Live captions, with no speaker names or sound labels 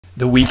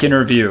The Week in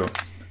Review,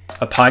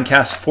 a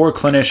podcast for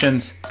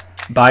clinicians,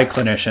 by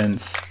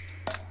clinicians,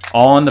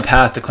 all on the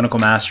path to clinical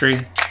mastery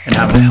and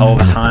having a hell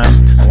of a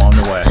time along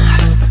the way.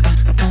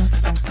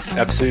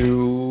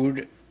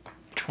 Episode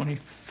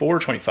 24,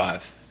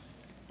 25.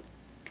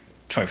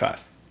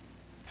 25.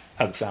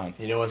 How's it sound?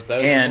 You know what's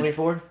better than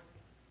 24?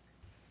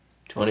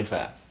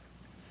 25.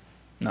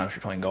 Not if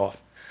you're playing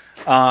golf.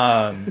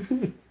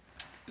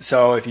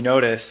 So if you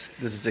notice,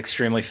 this is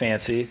extremely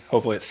fancy.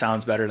 Hopefully it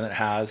sounds better than it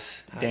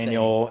has.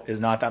 Daniel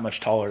is not that much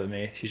taller than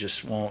me. He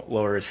just won't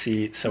lower his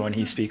seat. So when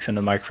he speaks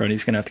into the microphone,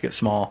 he's going to have to get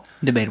small.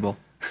 Debatable.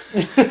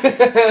 And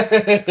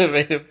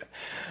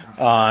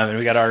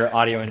we got our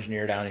audio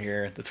engineer down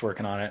here that's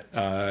working on it.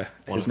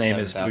 His name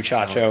is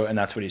Muchacho, and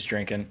that's what he's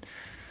drinking.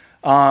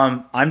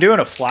 I'm doing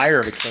a flyer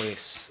of a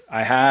case.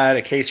 I had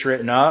a case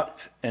written up,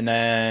 and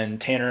then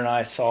Tanner and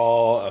I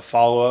saw a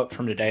follow-up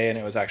from today, and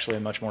it was actually a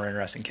much more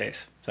interesting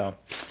case. So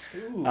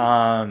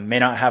may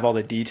not have all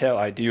the detail.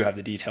 I do have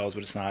the details,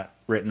 but it's not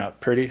written up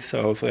pretty,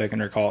 so hopefully I can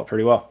recall it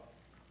pretty well.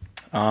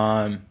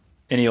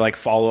 Any like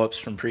follow-ups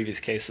from previous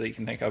cases that you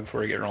can think of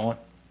before we get rolling?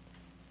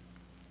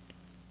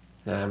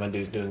 Nah, my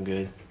dude's doing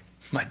good.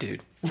 My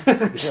dude.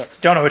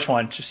 Don't know which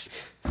one, just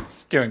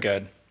it's doing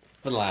good.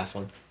 For the last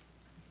one.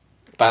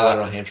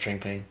 Bilateral hamstring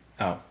pain.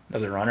 Oh,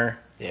 another runner?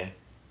 Yeah.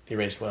 He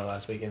raced well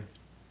last weekend.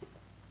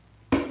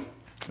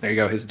 There you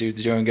go. His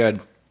dude's doing good.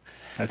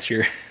 That's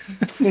your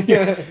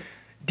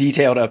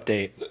detailed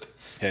update.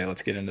 Okay,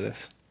 let's get into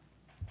this.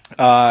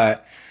 So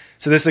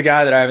this is a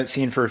guy that I haven't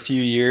seen for a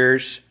few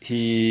years.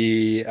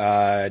 He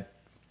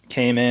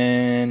came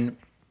in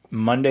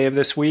Monday of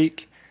this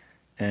week.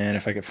 And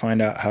if I could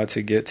find out how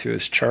to get to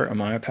his chart on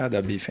my iPad,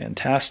 that'd be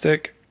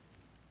fantastic.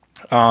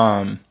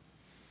 But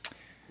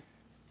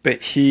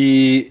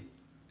I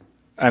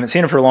haven't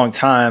seen him for a long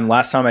time.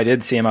 Last time I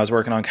did see him, I was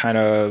working on kind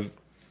of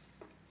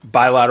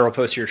bilateral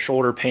posterior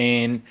shoulder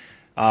pain.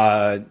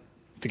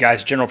 The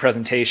guy's general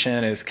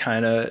presentation is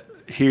kind of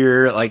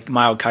here, like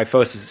mild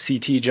kyphosis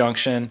at CT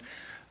junction.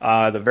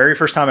 The very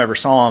first time I ever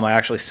saw him, I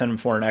actually sent him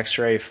for an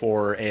x-ray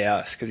for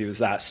AS because he was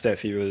that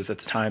stiff. He was at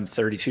the time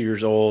 32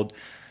 years old,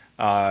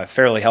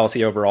 fairly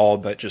healthy overall,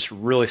 but just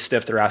really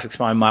stiff thoracic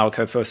spine, mild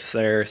kyphosis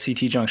there,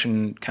 CT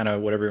junction, kind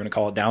of whatever you want to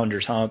call it,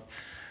 Dallinger's hump.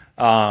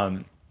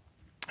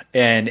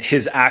 And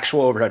his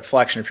actual overhead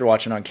flexion, if you're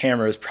watching on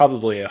camera, is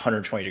probably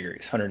 120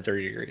 degrees,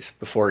 130 degrees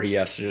before he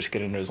has to just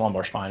get into his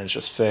lumbar spine. It's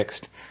just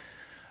fixed.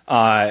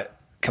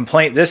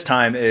 Complaint this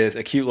time is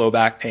acute low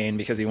back pain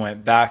because he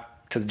went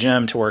back to the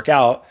gym to work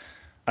out.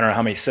 I don't know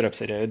how many sit-ups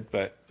they did,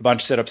 but a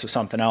bunch of sit-ups of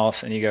something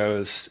else. And he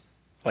goes,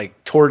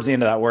 like, towards the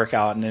end of that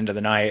workout and into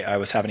the night, I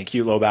was having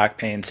acute low back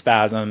pain,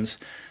 spasms.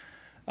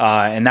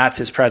 And that's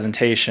his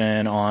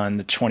presentation on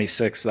the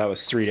 26th. So that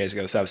was 3 days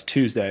ago. So that was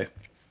Tuesday.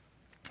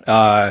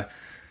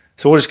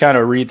 So we'll just kind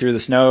of read through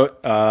this note.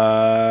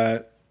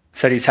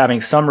 Said he's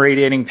having some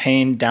radiating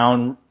pain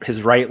down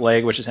his right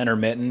leg, which is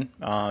intermittent,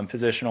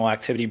 positional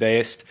activity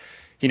based.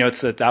 He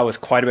notes that that was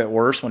quite a bit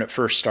worse when it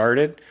first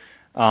started,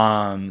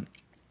 that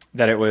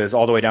it was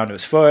all the way down to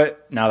his foot.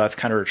 Now that's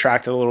kind of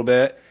retracted a little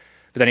bit.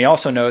 But then he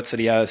also notes that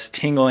he has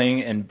tingling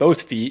in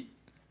both feet,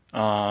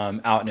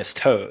 out in his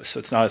toes. So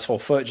it's not his whole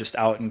foot, just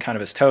out in kind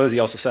of his toes. He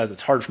also says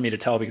it's hard for me to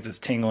tell because it's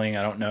tingling.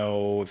 I don't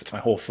know if it's my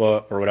whole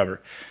foot or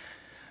whatever.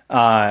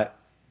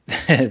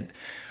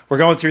 We're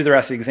going through the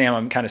rest of the exam.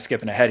 I'm kind of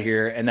skipping ahead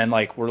here. And then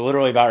like, we're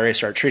literally about ready to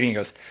start treating. He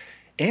goes,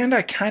 and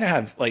I kind of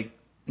have like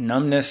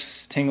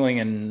numbness, tingling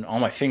in all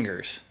my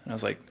fingers. And I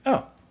was like,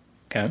 oh,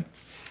 okay.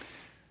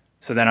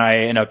 So then I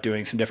end up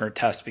doing some different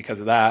tests because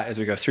of that as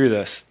we go through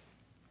this.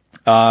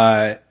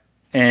 And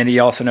he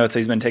also notes that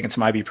he's been taking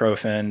some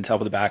ibuprofen to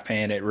help with the back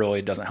pain. It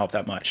really doesn't help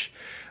that much.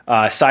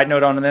 Side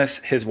note on this,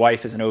 his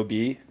wife is an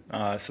OB.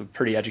 So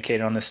pretty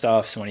educated on this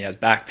stuff. So when he has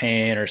back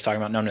pain or he's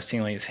talking about numbness,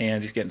 tingling in his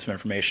hands, he's getting some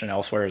information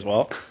elsewhere as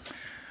well.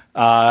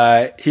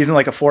 He's in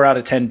like a 4 out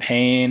of 10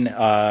 pain.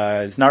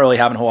 He's not really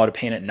having a whole lot of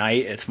pain at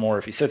night. It's more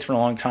if he sits for a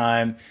long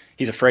time.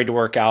 He's afraid to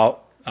work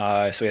out.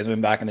 So he hasn't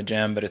been back in the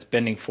gym, but it's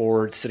bending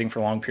forward, sitting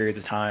for long periods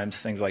of times,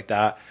 things like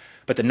that.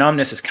 But the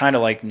numbness is kind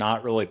of like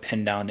not really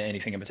pinned down to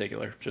anything in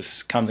particular.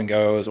 Just comes and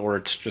goes, or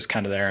it's just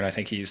kind of there. And I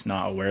think he's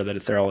not aware that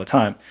it's there all the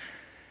time.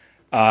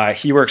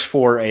 He works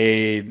for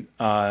a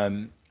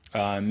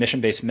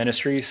mission-based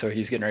ministry, so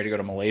he's getting ready to go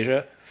to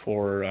Malaysia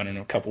for, I don't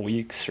know, a couple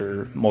weeks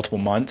or multiple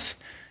months,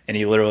 and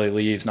he literally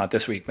leaves not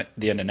this week, but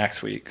the end of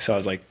next week. So I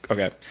was like,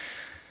 okay.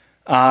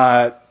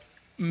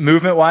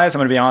 Movement-wise, I'm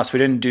going to be honest, we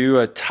didn't do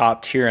a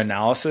top-tier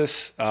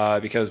analysis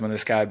because when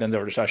this guy bends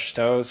over to touch his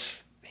toes,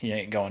 he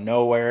ain't going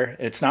nowhere.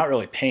 It's not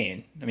really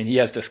pain. I mean, he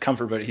has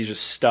discomfort, but he's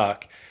just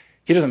stuck.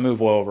 He doesn't move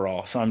well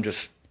overall, so I'm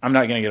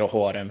not going to get a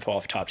whole lot of info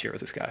off top-tier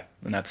with this guy,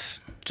 and that's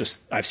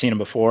just, I've seen him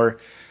before.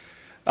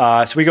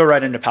 So we go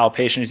right into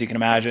palpation, as you can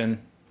imagine.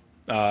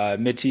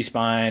 Mid-T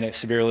spine,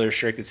 severely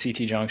restricted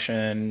CT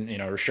junction,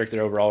 restricted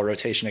overall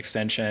rotation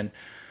extension.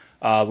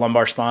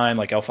 Lumbar spine,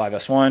 like L5,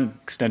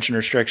 S1, extension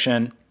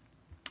restriction.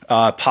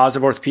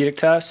 Positive orthopedic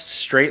test,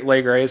 straight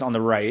leg raise on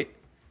the right?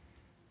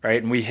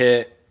 And we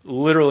hit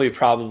literally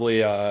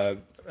probably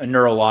a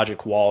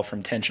neurologic wall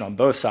from tension on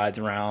both sides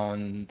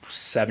around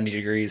 70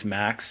 degrees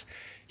max.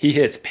 He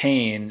hits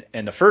pain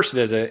in the first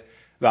visit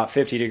about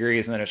 50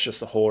 degrees, and then it's just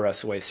the whole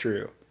rest of the way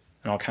through.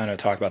 And I'll kind of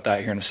talk about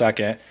that here in a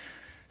second.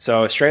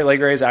 So straight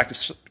leg raise, active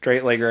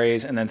straight leg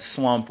raise, and then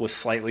slump was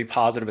slightly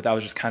positive, but that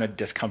was just kind of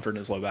discomfort in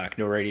his low back,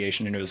 no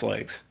radiation into his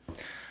legs.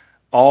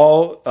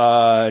 All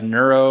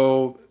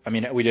neuro, I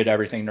mean, we did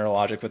everything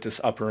neurologic with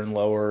this upper and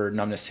lower,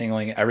 numbness,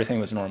 tingling, everything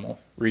was normal.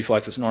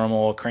 Reflex is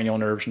normal, cranial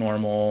nerves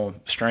normal,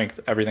 strength,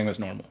 everything was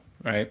normal,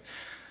 right?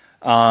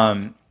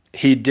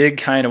 He did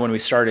kind of, when we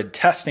started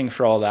testing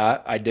for all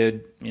that, I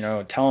did,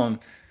 tell him,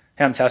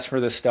 hey, I'm testing for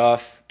this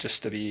stuff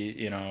just to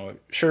be,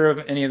 sure of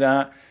any of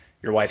that.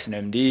 Your wife's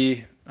an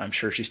MD. I'm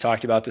sure she's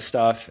talked about this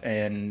stuff,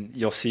 and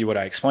you'll see what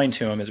I explained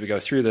to him as we go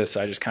through this.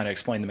 I just kind of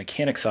explained the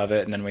mechanics of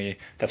it, and then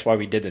that's why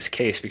we did this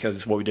case,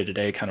 because what we did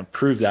today kind of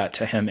proved that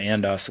to him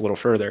and us a little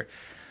further.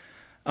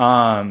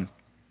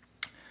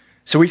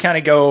 So we kind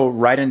of go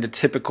right into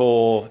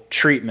typical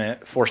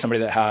treatment for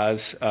somebody that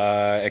has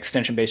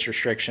extension-based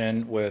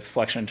restriction with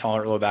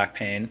flexion-intolerant low back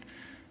pain.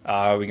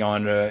 We go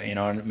into, a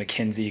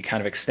McKinsey kind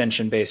of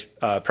extension-based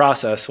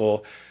process.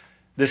 Well,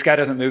 this guy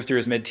doesn't move through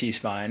his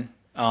mid-T-spine.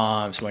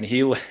 So when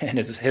and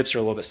his hips are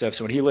a little bit stiff.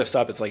 So when he lifts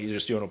up, it's like he's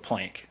just doing a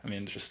plank. I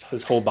mean, just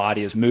his whole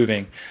body is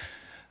moving.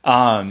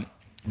 So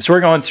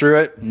we're going through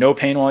it. No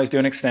pain while he's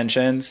doing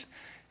extensions.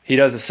 He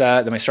does a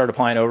set. Then we start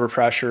applying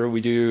overpressure. We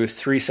do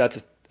 3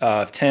 sets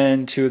of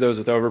 10, 2 of those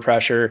with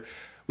overpressure.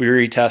 We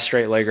retest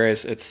straight leg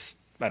raise. It's,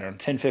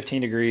 10,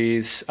 15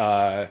 degrees,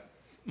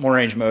 more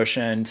range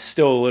motion,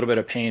 still a little bit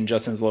of pain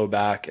just in his low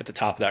back at the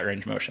top of that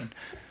range motion.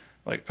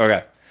 Like,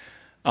 okay.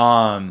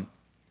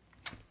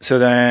 So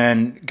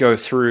then go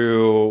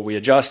through, we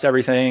adjust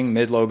everything,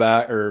 mid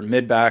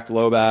back,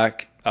 low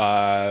back.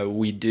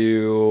 We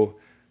do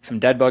some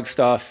dead bug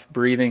stuff,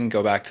 breathing,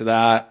 go back to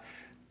that.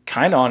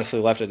 Kind of honestly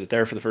left it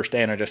there for the first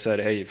day. And I just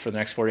said, hey, for the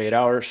next 48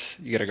 hours,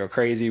 you got to go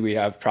crazy. We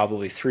have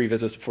probably 3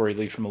 visits before you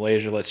leave from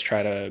Malaysia. Let's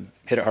try to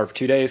hit it hard for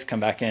 2 days, come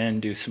back in,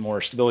 do some more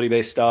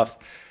stability-based stuff.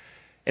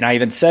 And I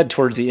even said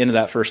towards the end of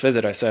that first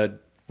visit, I said,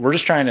 we're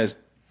just trying to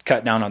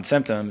cut down on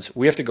symptoms.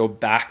 We have to go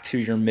back to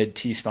your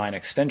mid-T-spine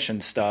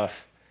extension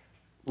stuff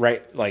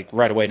right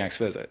away next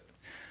visit.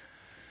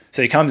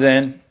 So he comes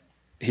in,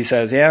 he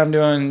says, yeah, I'm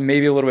doing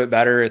maybe a little bit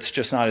better. It's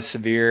just not as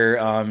severe.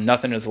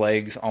 Nothing in his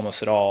legs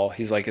almost at all.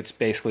 He's like, it's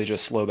basically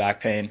just low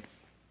back pain.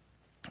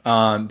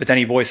 But then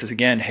he voices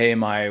again, hey,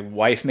 my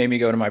wife made me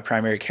go to my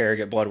primary care,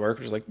 get blood work.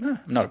 I was like, I'm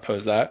not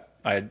opposed to that.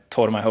 I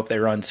told him I hope they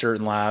run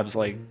certain labs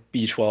like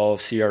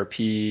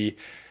B12,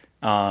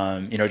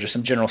 CRP, just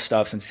some general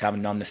stuff since he's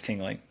having numbness,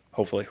 tingling.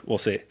 Hopefully, we'll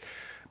see.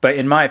 But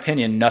in my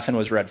opinion, nothing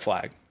was red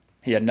flag.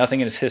 He had nothing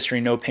in his history,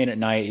 no pain at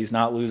night. He's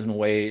not losing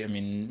weight. I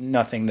mean,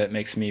 nothing that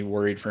makes me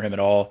worried for him at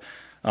all.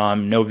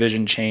 No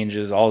vision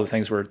changes, all the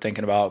things we're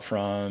thinking about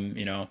from,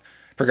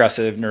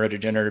 progressive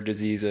neurodegenerative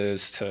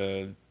diseases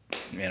to,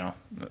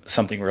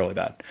 something really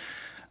bad.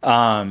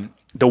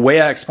 The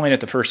way I explained it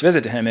the first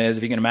visit to him is,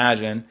 if you can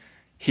imagine,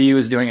 he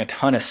was doing a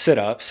ton of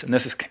sit-ups, and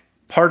this is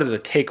part of the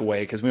takeaway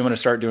because we want to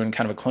start doing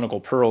kind of a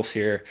clinical pearls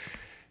here,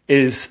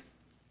 is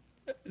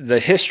the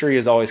history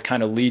is always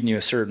kind of leading you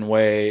a certain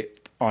way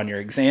on your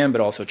exam,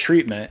 but also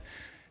treatment,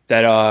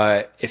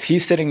 that if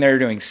he's sitting there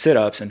doing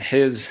sit-ups and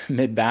his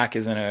mid-back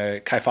is in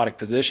a kyphotic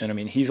position, I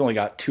mean, he's only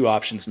got 2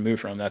 options to move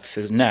from. That's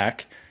his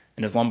neck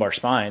and his lumbar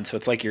spine. So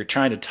it's like you're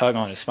trying to tug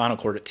on his spinal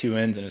cord at 2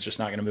 ends and it's just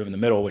not going to move in the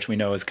middle, which we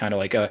know is kind of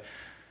like a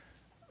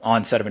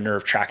onset of a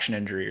nerve traction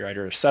injury, right,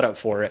 or a setup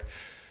for it.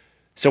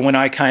 So when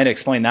I kind of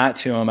explained that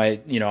to him, I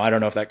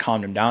don't know if that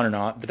calmed him down or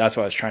not, but that's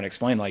what I was trying to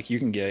explain. Like, you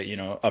can get,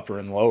 upper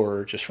and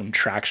lower just from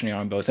tractioning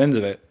on both ends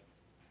of it.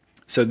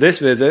 So this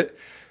visit,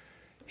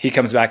 he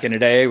comes back in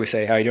today. We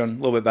say, how you doing? A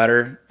little bit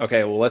better.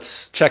 Okay, well,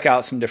 let's check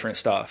out some different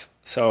stuff.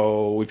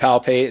 So we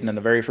palpate, and then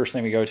the very first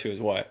thing we go to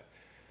is what?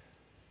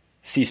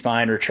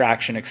 C-spine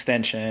retraction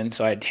extension.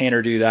 So I had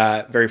Tanner do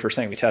that. Very first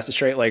thing, we tested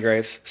straight leg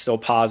raise, still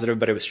positive,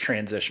 but it was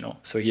transitional.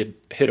 So he had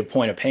hit a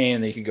point of pain,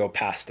 and then he could go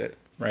past it,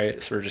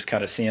 right? So we're just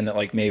kind of seeing that,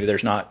 like, maybe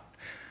there's not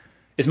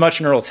as much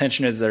neural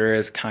tension as there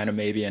is kind of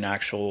maybe an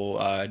actual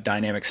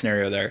dynamic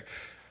scenario there.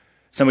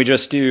 So we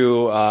just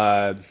do,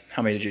 how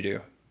many did you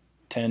do?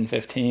 10,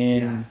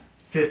 15? Yeah,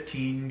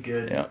 15,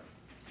 good. Yeah.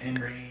 In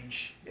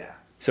range, yeah.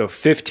 So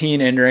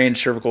 15 in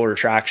range cervical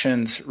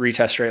retractions,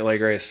 retest straight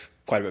leg raise,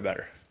 quite a bit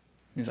better.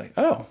 He's like,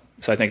 oh.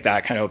 So I think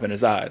that kind of opened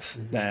his eyes.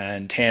 Mm-hmm.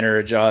 Then Tanner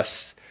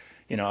adjusts,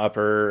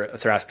 upper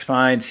thoracic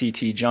spine,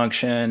 CT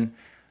junction.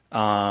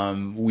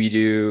 We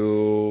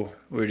do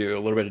a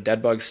little bit of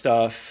dead bug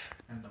stuff.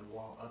 And the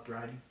wall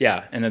uprighting.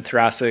 Yeah, and then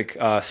thoracic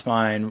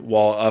spine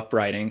wall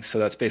uprighting. So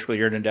that's basically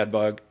you're in a dead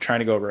bug, trying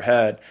to go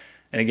overhead.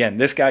 And again,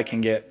 this guy can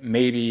get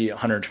maybe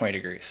 120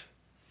 degrees.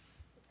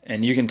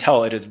 And you can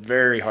tell it is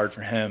very hard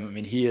for him. I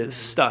mean, he is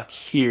stuck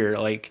here,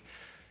 like,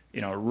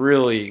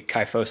 really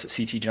kyphosis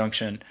at CT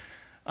junction.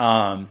 So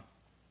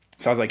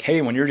I was like,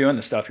 hey, when you're doing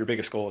this stuff, your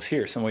biggest goal is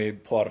here. So we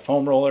pull out a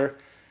foam roller,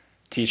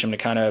 teach him to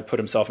kind of put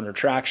himself in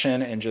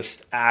retraction and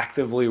just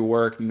actively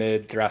work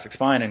mid-thoracic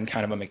spine and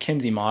kind of a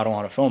McKinsey model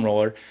on a foam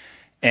roller.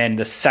 And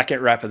the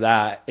second rep of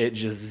that, it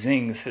just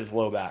zings his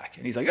low back.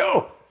 And he's like,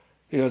 oh,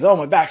 he goes, oh,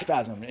 my back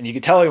spasm. And you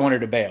could tell he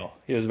wanted to bail.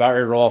 He was about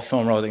ready to roll off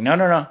film roll. I was like, no,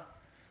 no, no.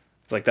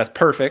 It's like, that's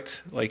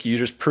perfect. Like, you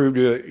just proved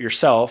to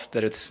yourself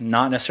that it's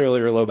not necessarily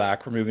your low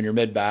back. We're moving your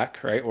mid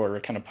back, right? Or we're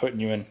kind of putting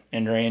you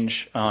in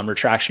range,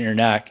 retraction your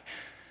neck.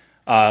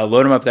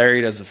 Load him up there.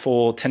 He does the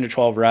full 10 to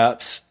 12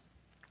 reps.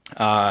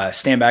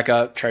 Stand back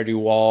up, try to do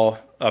wall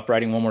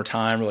uprighting one more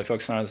time, really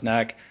focus on his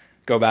neck,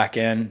 go back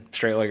in,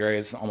 straight leg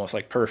raise, almost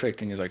like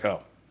perfect. And he's like,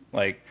 oh,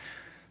 like,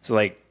 so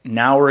like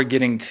now we're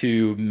getting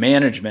to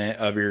management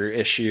of your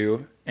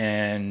issue.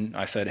 And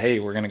I said, hey,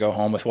 we're going to go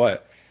home with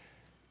what?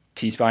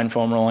 T-spine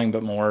foam rolling,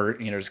 but more,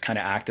 just kind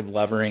of active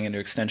levering into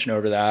extension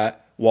over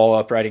that. Wall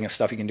uprighting is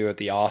stuff you can do at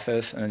the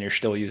office. And then you're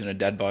still using a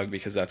dead bug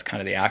because that's kind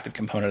of the active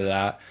component of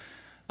that.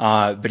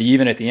 But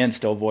even at the end,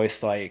 still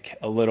voiced like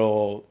a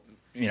little,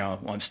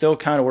 well, I'm still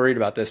kind of worried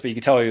about this, but you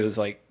could tell he was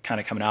like kind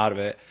of coming out of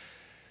it.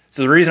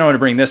 So the reason I want to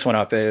bring this one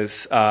up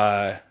is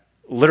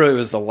literally it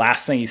was the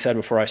last thing he said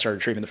before I started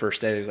treatment the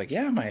first day. He was like,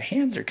 yeah, my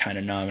hands are kind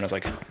of numb. And I was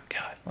like, oh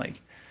God,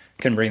 like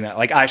couldn't bring that.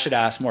 Like I should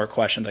ask more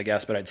questions, I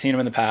guess, but I'd seen him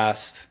in the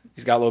past.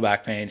 He's got low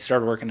back pain,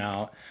 started working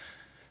out.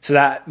 So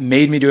that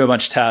made me do a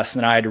bunch of tests,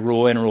 and I had to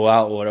rule in, rule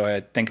out. What do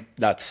I think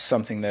that's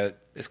something that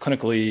is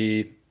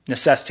clinically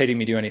necessitating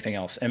me do anything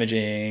else?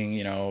 Imaging,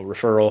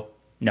 referral?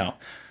 No.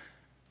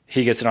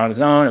 He gets it on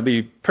his own. It'd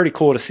be pretty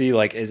cool to see,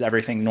 like, is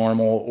everything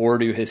normal, or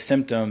do his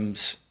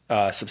symptoms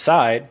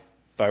subside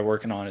by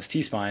working on his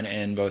T-spine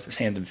in both his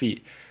hands and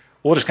feet?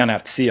 We'll just kind of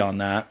have to see on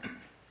that.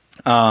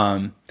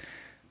 But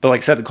like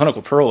I said, the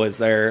clinical pearl is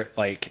there,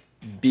 like,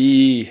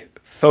 be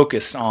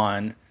focused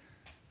on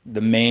the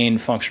main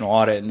functional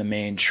audit and the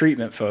main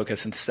treatment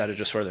focus instead of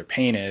just where their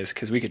pain is,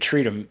 because we could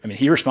treat him. I mean,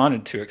 he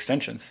responded to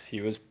extensions.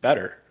 He was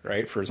better,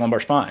 right, for his lumbar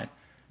spine.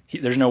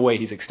 There's no way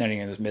he's extending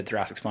in his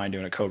mid-thoracic spine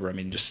doing a cobra. I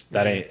mean, just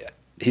that ain't,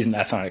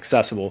 that's not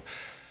accessible.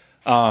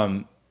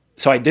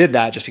 So I did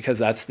that just because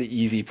that's the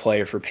easy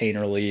play for pain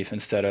relief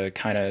instead of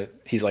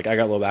he's like, I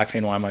got low back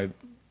pain. Why am I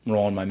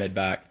rolling my mid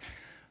back?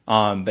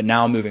 But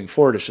now moving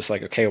forward, it's just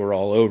like, okay, we're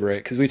all over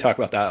it. Cause we talk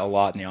about that a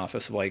lot in the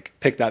office of like,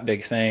 pick that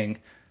big thing,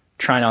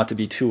 try not to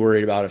be too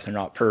worried about if they're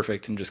not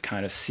perfect and just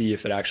kind of see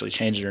if it actually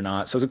changes or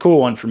not. So it's a cool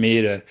one for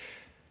me to,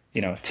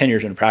 10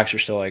 years in practice, you're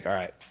still like, all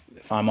right,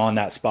 if I'm on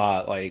that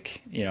spot,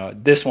 like,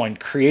 this one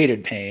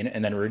created pain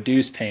and then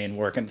reduced pain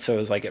working. So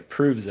it's like, it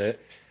proves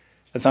it.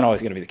 That's not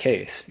always going to be the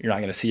case. You're not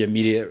going to see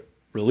immediate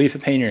relief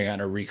of pain. You're going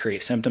to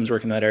recreate symptoms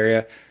working in that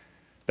area.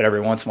 But every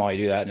once in a while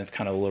you do that, and it's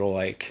kind of a little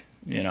like,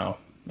 I don't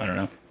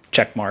know,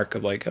 check mark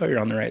of like, oh, you're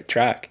on the right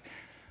track.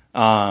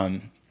 Did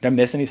I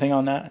miss anything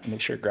on that? Make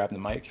sure to grab the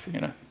mic if you're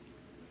going to.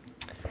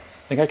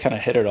 I think I kind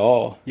of hit it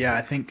all. Yeah,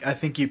 I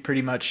think you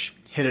pretty much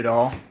hit it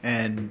all.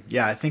 And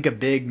yeah, I think a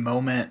big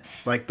moment,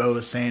 like Beau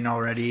was saying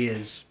already,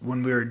 is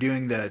when we were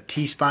doing the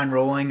T-spine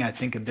rolling. I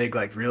think a big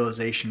like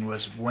realization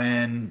was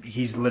when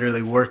he's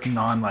literally working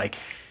on like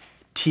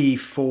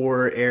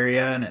T4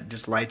 area and it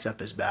just lights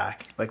up his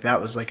back. Like that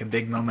was like a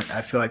big moment,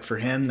 I feel like, for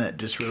him that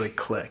just really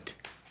clicked.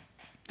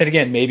 And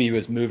again, maybe he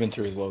was moving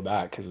through his low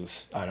back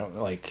because I don't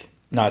like,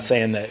 not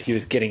saying that he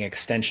was getting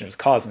extension was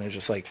causing it. It was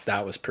just like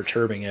that was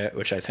perturbing it,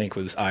 which I think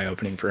was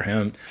eye-opening for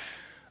him.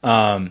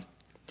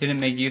 Did it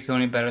make you feel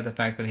any better, the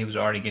fact that he was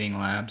already getting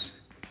labs?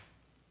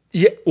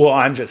 Yeah, well,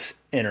 I'm just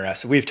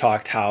interested. We've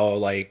talked how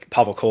like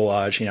Pavel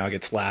Kolaj,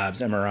 gets labs,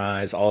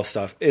 MRIs, all this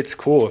stuff. It's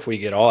cool if we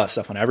get all that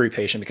stuff on every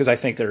patient, because I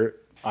think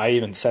I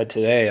even said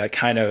today,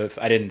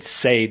 I didn't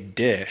say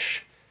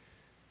dish,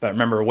 but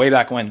remember way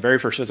back when, very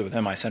first visit with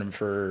him, I sent him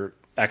for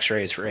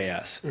x-rays for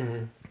AS.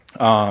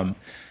 Mm-hmm.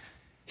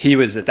 He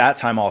was at that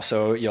time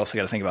also, you also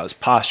got to think about his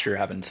posture,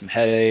 having some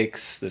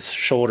headaches, this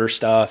shoulder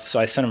stuff. So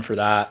I sent him for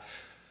that.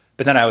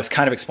 But then I was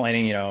kind of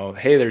explaining,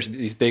 hey, there's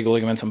these big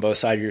ligaments on both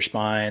sides of your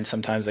spine.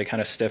 Sometimes they kind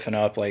of stiffen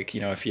up, like,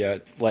 if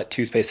you let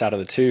toothpaste out of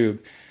the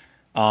tube.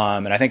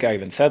 And I think I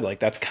even said, like,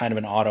 that's kind of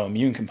an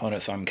autoimmune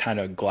component. So I'm kind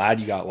of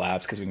glad you got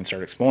labs because we can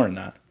start exploring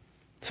that.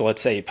 So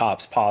let's say he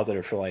pops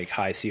positive for like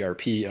high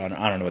CRP.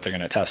 I don't know what they're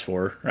going to test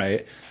for,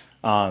 right?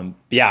 But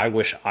yeah, I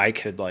wish I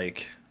could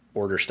like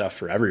order stuff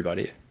for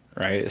everybody,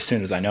 right? As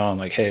soon as I know, I'm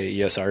like, hey,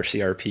 ESR,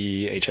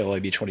 CRP,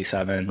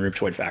 HLA-B27,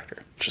 rheumatoid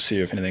factor. Just see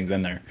if anything's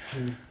in there.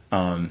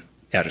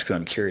 Yeah, just because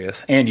I'm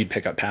curious. And you'd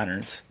pick up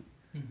patterns.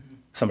 Mm-hmm.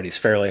 Somebody's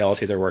fairly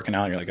healthy, they're working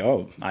out, and you're like,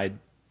 oh, I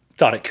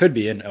thought it could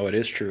be, and oh, it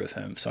is true with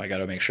him. So I got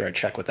to make sure I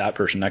check with that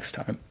person next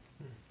time.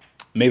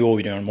 Maybe we'll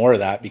be doing more of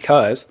that,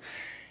 because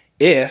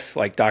if,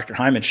 like Dr.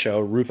 Hyman's show,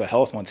 Rupa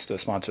Health wants to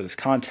sponsor this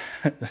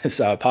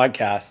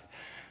podcast,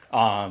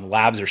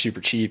 labs are super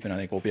cheap, and I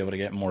think we'll be able to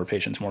get more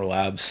patients, more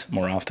labs,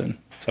 more often.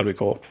 So that'd be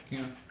cool.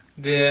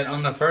 Yeah.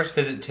 On the first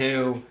visit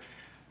too,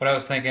 what I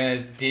was thinking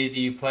is, did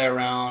you play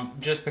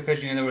around just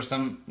because you knew there was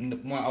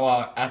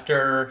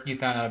after you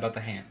found out about the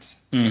hands,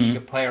 mm-hmm. you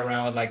could play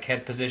around with like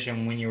head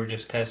position when you were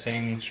just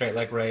testing straight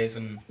leg raise?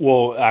 And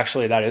well,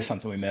 actually, that is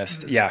something we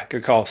missed. Mm-hmm. Yeah,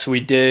 good call. So we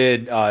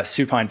did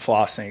supine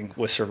flossing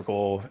with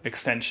cervical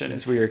extension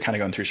as we were kind of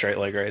going through straight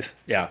leg raise.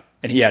 Yeah,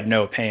 and he had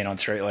no pain on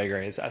straight leg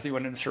raise as he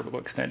went into cervical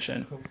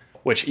extension. Cool.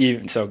 which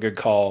even so, good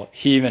call.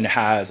 He even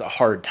has a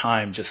hard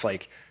time just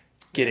like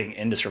getting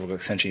into cervical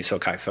extension. He's so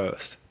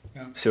kyphosed.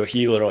 Yeah. So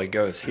he literally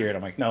goes here, and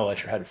I'm like, no,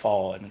 let your head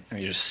fall, and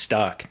he's just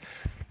stuck.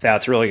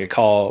 That's a really good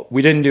call.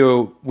 We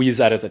use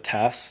that as a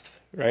test,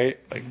 right?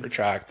 Like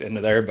retract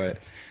into there, but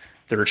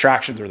the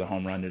retractions were the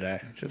home run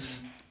today.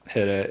 Just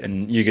hit it,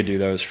 and you could do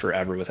those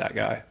forever with that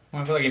guy.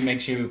 Well, I feel like it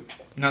makes you,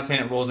 I'm not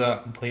saying it rolls it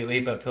out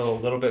completely, but feel a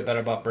little bit better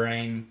about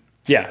brain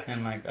Yeah,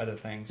 and like other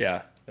things.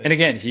 yeah. And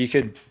again, he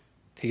could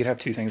have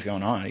two things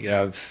going on. He could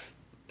have,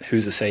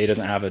 who's to say he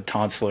doesn't have a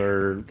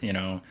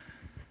tonsillar,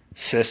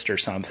 cyst or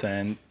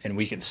something, and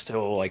we can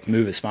still like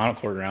move his spinal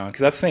cord around,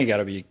 because that's the thing you got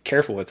to be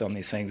careful with on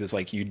these things is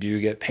like you do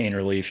get pain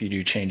relief, you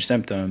do change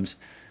symptoms,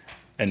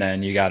 and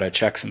then you got to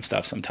check some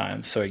stuff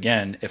sometimes. So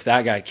again, if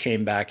that guy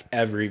came back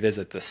every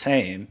visit the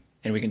same,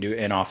 and we can do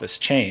in-office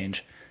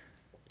change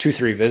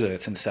 2-3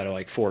 visits instead of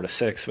like 4 to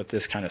 6 with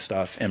this kind of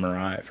stuff,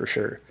 MRI for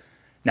sure.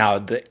 Now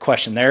the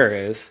question there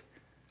is,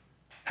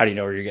 how do you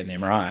know where you're getting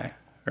the MRI?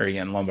 Are you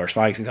getting lumbar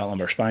spine because he's got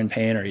lumbar spine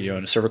pain? Are you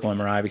doing a cervical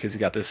MRI because he's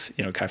got this,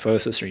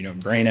 kyphosis? Or are you doing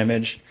brain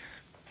image?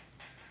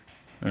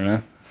 I don't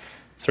know.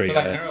 That's where you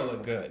But got that it. neuro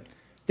looked good.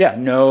 Yeah,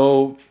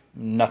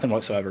 nothing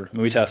whatsoever.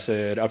 We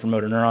tested upper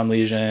motor neuron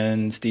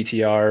lesions,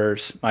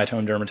 DTRs,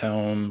 myotome,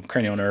 dermatome,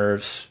 cranial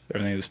nerves.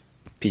 Everything was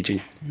peachy.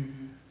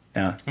 Mm-hmm.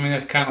 Yeah. I mean,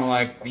 that's kind of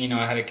like,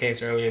 I had a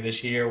case earlier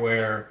this year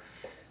where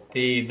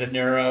the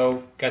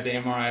neuro got the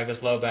MRI of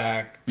his low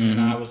back,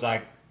 and I was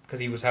like, because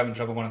he was having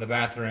trouble going to the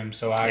bathroom,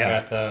 so I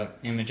got the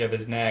image of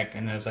his neck,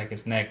 and it was like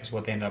his neck is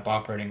what they ended up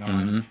operating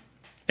on.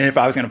 And if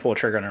I was going to pull a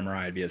trigger on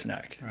MRI, it'd be his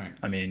neck. Right.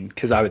 I mean,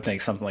 because I would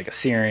think something like a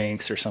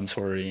syrinx or some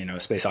sort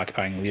of,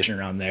 space-occupying lesion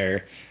around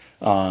there.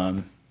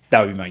 That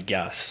would be my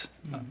guess.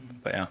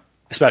 But yeah,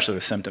 especially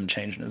with symptom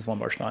change in his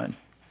lumbar spine.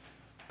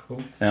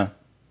 Cool. Yeah.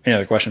 Any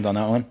other questions on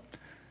that one?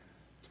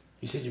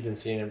 You said you've been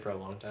seeing him for a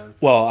long time.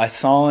 Well, I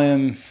saw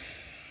him.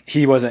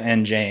 He wasn't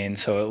in Jane,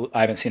 so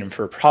I haven't seen him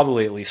for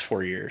probably at least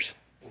 4 years.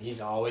 He's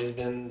always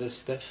been this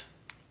stiff?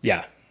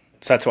 Yeah.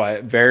 So that's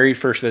why very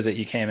first visit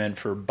he came in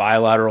for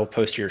bilateral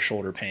posterior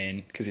shoulder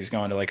pain because he was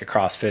going to like a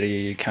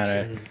CrossFit kind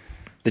of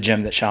the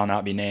gym that shall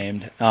not be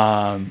named.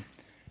 And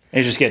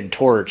he's just getting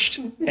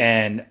torched.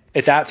 And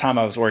at that time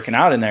I was working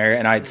out in there,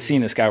 and I'd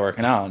seen this guy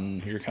working out,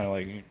 and you're kind of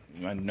like,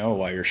 I know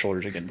why your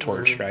shoulders are getting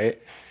torched, right?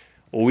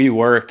 Well, we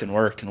worked and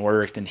worked and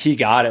worked, and he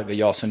got it, but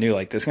you also knew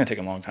like this is going to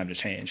take a long time to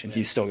change. And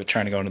he's still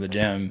trying to go into the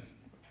gym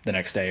the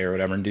next day or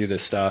whatever and do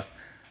this stuff.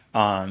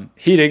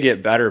 He did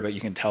get better, but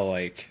you can tell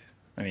like,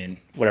 I mean,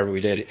 whatever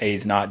we did,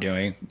 A's not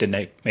doing,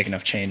 didn't make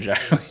enough change.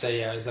 So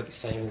yeah, is that the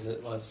same as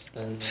it was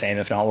then? Same,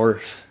 if not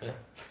worse. Yeah.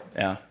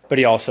 Yeah. But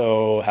he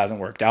also hasn't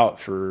worked out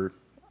for,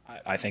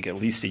 I think, at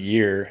least a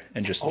year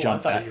and just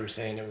jumped I thought back. you were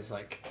saying it was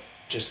like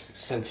just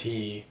since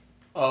he.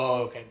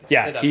 Oh, okay. The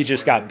Yeah, sit-ups he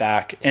just were- got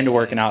back into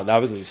working out. That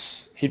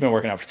was he'd been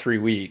working out for 3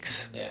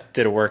 weeks. Yeah.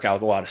 Did a workout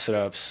with a lot of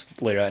sit-ups.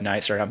 Later that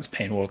night, started having some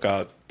pain, woke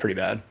up pretty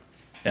bad.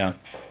 Yeah.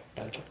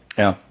 Gotcha.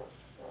 Yeah.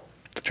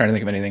 Trying to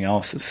think of anything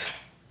else in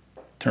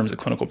terms of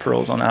clinical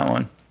pearls on that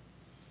one.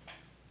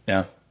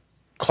 Yeah.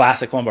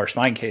 Classic lumbar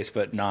spine case,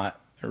 but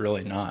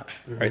really not.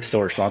 Right?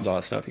 Still responds to all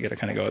that stuff. You got to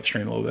kind of go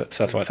upstream a little bit.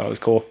 So that's why I thought it was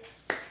cool.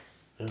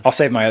 I'll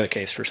save my other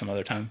case for some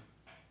other time.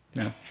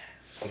 Yeah.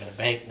 I'm gonna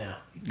bank now.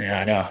 Yeah,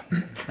 I know.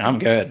 I'm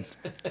good.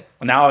 Well,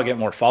 now I'll get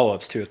more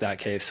follow-ups too with that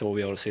case, so we'll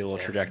be able to see a little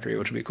trajectory,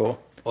 which would be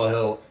cool.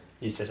 Well,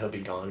 you said he'll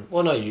be gone.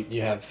 Well, no,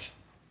 you have.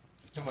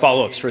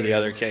 Follow-ups for the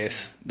other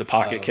case, the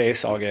pocket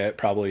case. I'll get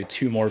probably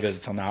 2 more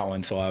visits on that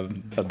one, so I'll have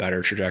a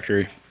better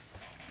trajectory.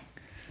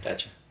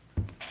 Gotcha.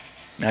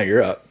 Now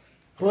you're up.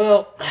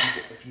 Well,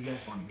 If you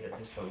guys want to get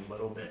just a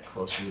little bit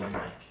closer to the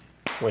mic.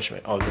 which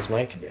mic? Oh, this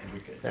mic. Yeah,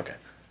 you're good.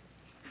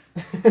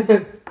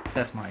 Okay.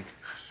 That's Mike.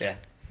 Yeah.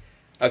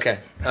 Okay.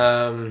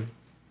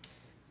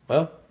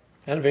 Well,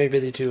 had a very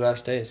busy 2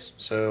 last days,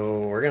 so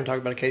we're gonna talk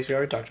about a case we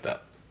already talked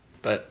about,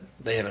 but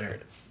they haven't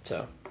heard it.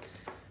 So,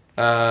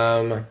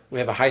 we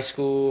have a high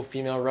school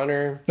female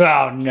runner.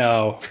 Oh,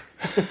 no.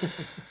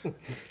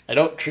 I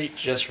don't treat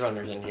just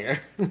runners in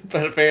here,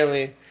 but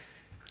apparently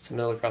it's the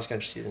middle of cross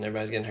country season.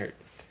 Everybody's getting hurt.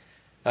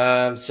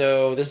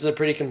 So this is a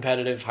pretty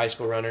competitive high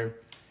school runner.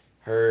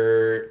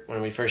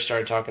 When we first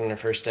started talking on her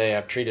first day,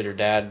 I've treated her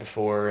dad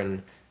before,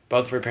 and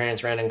both of her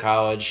parents ran in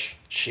college.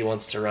 She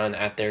wants to run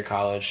at their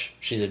college.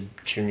 She's a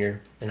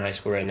junior in high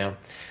school right now.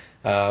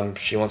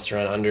 She wants to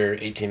run under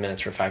 18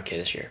 minutes for 5K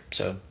this year.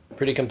 So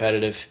pretty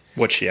competitive.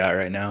 What's she at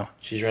right now?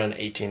 She's run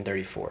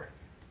 18:34.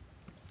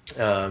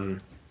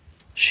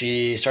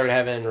 She started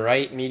having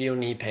right medial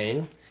knee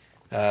pain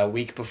a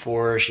week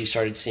before she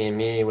started seeing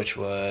me, which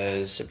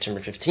was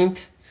September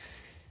 15th.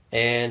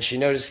 And she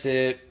noticed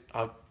it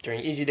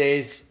during easy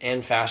days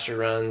and faster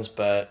runs,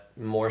 but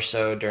more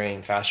so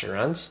during faster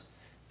runs.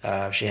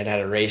 She had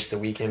a race the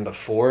weekend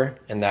before,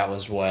 and that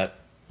was what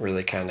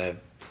really kind of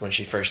when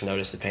she first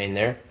noticed the pain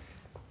there.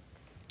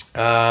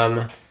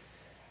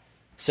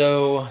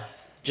 So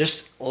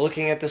just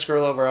looking at this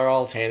girl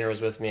overall, Tanner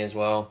was with me as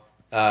well.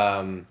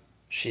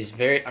 She's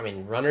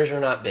runners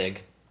are not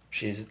big.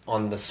 She's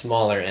on the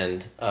smaller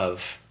end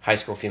of high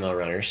school female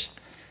runners.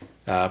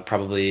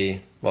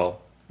 Probably,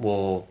 well,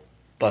 we'll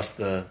bust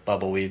the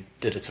bubble. We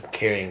did some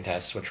carrying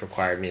tests, which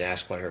required me to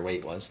ask what her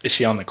weight was. Is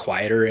she on the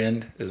quieter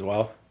end as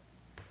well?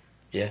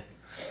 Yeah,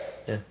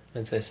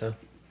 I'd say so.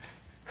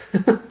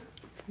 Where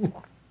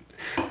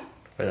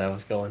that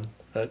was going,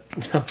 but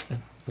no.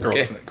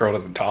 Okay. Girl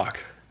doesn't talk.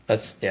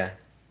 That's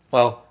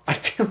Well, I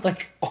feel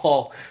like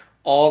all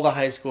the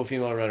high school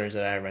female runners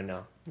that I have right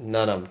now,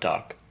 none of them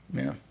talk.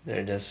 Yeah,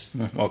 They're just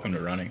welcome to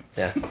running.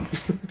 yeah.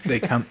 They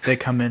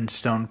come in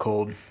stone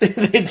cold.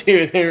 They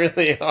do. They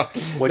really are.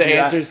 What'd The you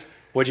answers.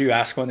 What'd you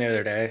ask one the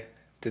other day?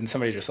 Didn't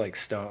somebody just like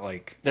stone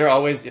like? They're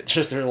always it's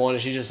just her one,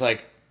 and she's just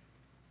like,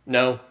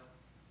 no.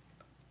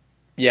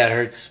 Yeah, it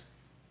hurts.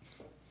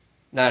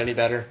 Not any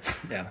better.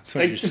 Yeah, that's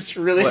Like just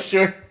really What?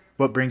 short.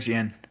 What brings you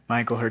in? My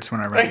ankle hurts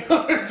when I It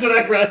run. hurts when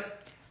I run.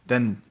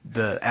 Then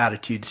the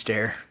attitude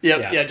stare. Yep.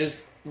 Yeah. Yeah.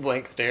 Just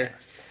blank stare.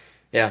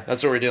 Yeah,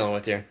 that's what we're dealing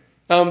with here.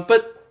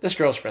 But this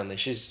girl's friendly.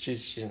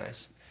 She's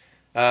nice.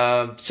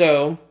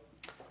 So,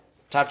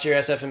 top tier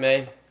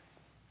SFMA.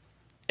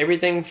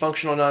 Everything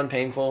functional,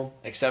 non-painful,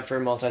 except for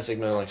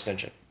multi-segmental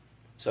extension.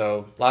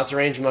 So, lots of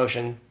range of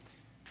motion.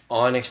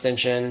 On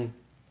extension,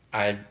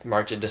 I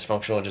marked it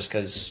dysfunctional just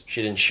because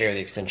she didn't share the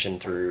extension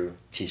through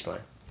T-spine.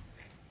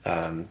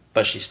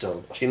 But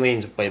she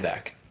leans way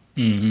back.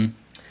 Mm-hmm.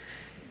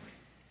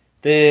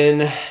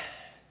 Then,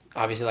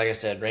 obviously, like I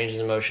said, ranges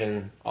of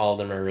motion, all of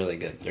them are really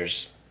good.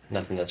 There's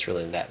nothing that's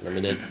really that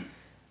limited.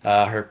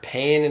 Her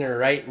pain in her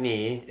right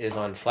knee is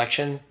on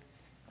flexion.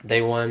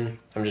 Day one,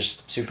 I'm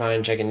just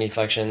supine, checking knee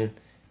flexion.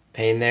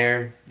 Pain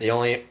there. The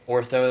only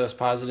ortho that was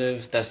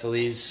positive,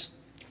 Thessaly's.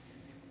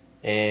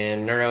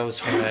 And neuro was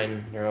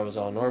fine. Neuro was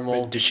all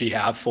normal. Did she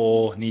have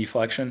full knee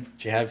flexion?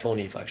 She had full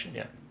knee flexion,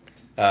 yeah.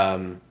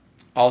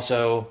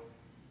 Also,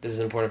 this is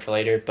important for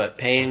later, but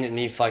pain in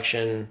knee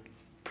flexion,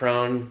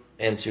 prone,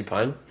 and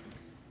supine.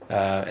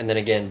 And then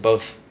again,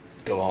 both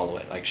go all the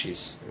way. Like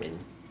heel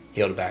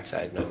to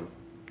backside,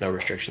 no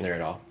restriction there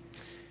at all.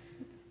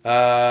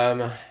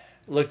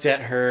 Looked at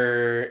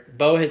her.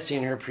 Beau had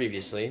seen her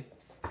previously,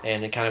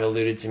 and it kind of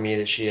alluded to me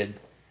that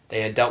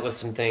they had dealt with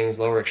some things,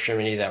 lower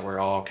extremity, that were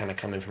all kind of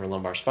coming from her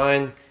lumbar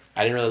spine.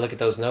 I didn't really look at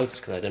those notes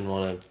because I didn't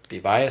want to be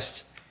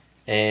biased.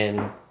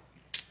 And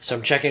so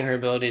I'm checking her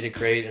ability to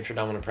create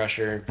intraabdominal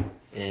pressure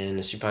in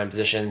a supine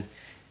position,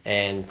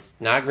 and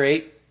not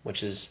great,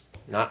 which is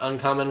not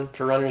uncommon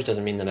for runners.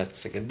 Doesn't mean that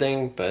that's a good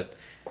thing, but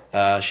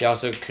she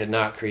also could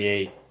not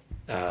create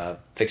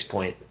fixed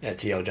point at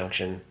TL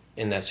junction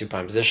in that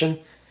supine position.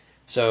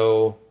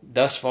 So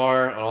thus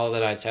far, on all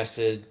that I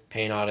tested,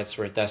 pain audits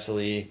were at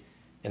Thessaly,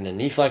 and then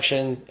knee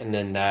flexion, and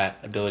then that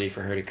ability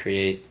for her to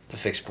create the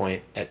fixed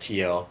point at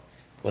TL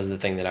was the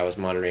thing that I was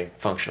monitoring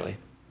functionally.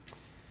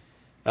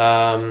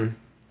 All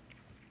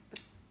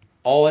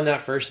in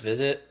that first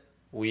visit,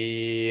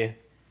 I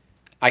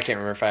can't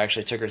remember if I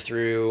actually took her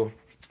through.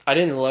 I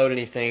didn't load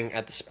anything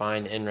at the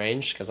spine in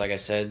range because, like I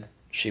said,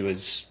 she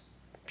was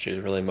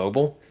really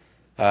mobile.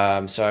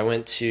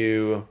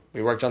 So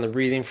we worked on the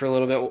breathing for a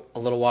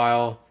little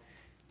while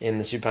in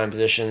the supine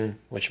position,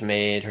 which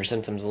made her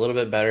symptoms a little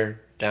bit better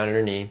down in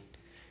her knee.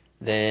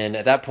 Then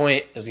at that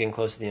point, it was getting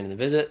close to the end of the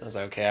visit. I was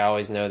like, okay, I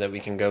always know that we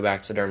can go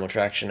back to dermal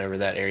traction over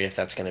that area if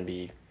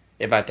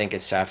I think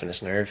it's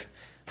saphenous nerve.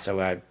 So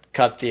I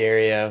cupped the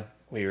area.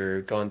 We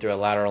were going through a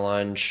lateral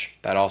lunge.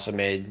 That also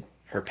made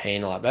her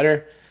pain a lot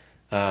better.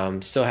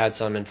 Still had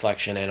some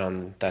inflection in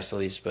on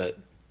Thessaly's, but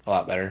a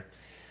lot better.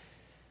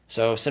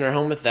 So sent her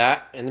home with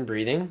that and the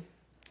breathing.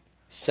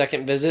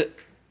 Second visit,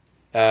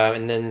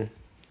 and then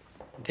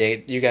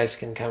you guys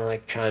can kind of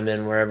like chime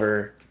in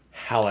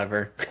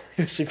however,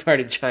 we've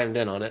already chimed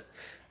in on it.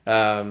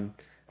 The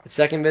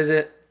second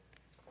visit,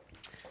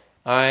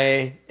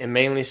 I am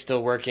mainly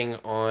still working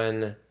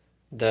on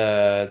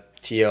the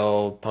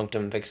TL,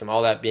 punctum, fixum,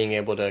 all that being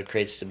able to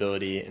create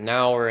stability. And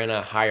now we're in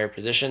a higher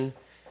position.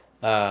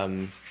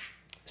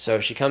 So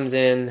she comes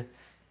in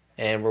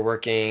and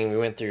we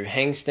went through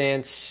hang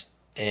stance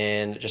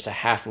and just a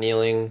half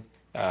kneeling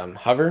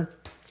hover,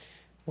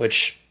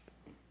 which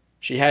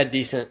she had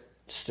decent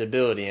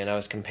stability. And I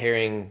was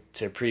comparing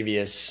to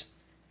previous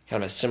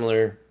kind of a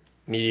similar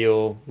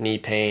medial knee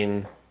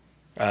pain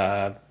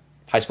high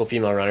school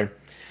female runner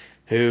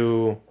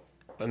who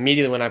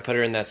immediately when I put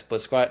her in that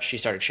split squat, she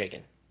started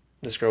shaking.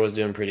 This girl was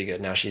doing pretty good.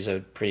 Now she's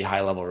a pretty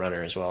high level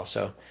runner as well.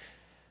 So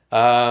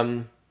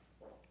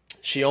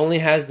she only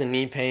has the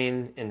knee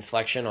pain in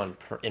flexion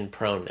in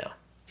prone now.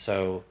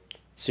 So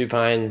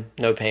supine,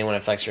 no pain when I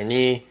flex her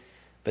knee,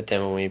 but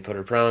then when we put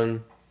her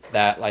prone,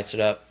 that lights it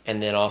up.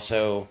 And then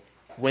also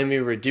when we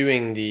were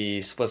doing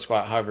the split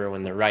squat hover,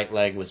 when the right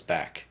leg was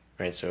back,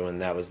 right? So when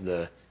that was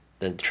the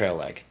trail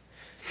leg.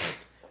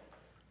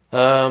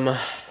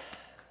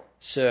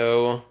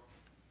 So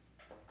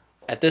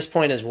at this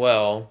point as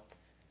well,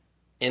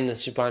 in the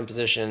supine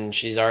position,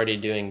 she's already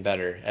doing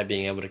better at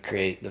being able to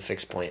create the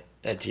fixed point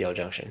at TL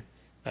junction,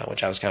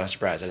 which I was kind of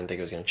surprised. I didn't think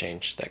it was going to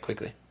change that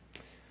quickly.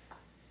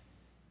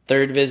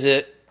 Third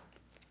visit,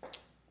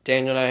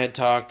 Daniel and I had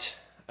talked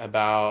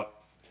about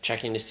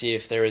checking to see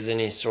if there was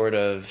any sort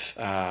of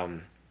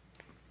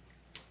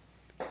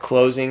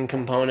closing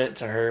component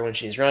to her when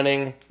she's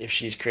running if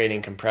she's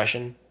creating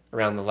compression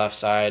around the left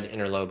side in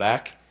her low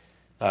back.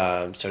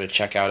 So to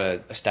check out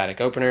a static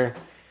opener,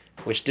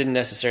 which didn't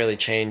necessarily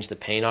change the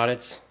pain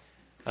audits.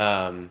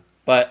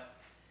 But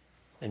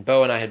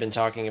Beau and I had been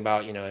talking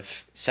about,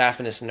 if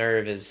saphenous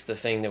nerve is the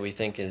thing that we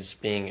think is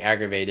being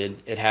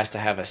aggravated, it has to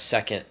have a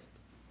second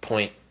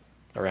point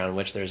around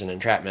which there's an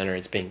entrapment or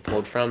it's being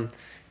pulled from.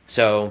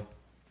 So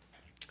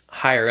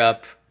higher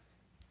up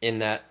in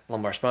that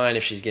lumbar spine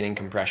if she's getting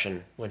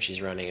compression when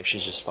she's running, if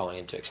she's just falling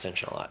into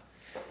extension a lot.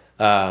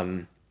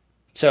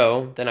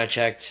 So then I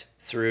checked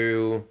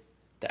through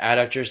the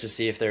adductors to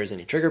see if there was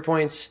any trigger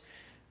points,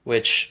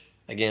 which,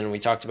 again, we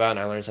talked about, and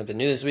I learned something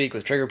new this week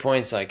with trigger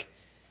points, like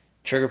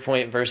trigger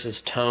point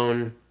versus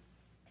tone.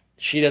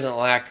 She doesn't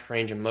lack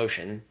range of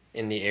motion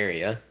in the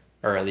area,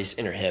 or at least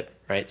in her hip,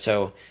 right?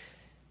 So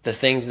the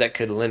things that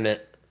could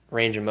limit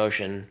range of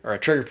motion, or a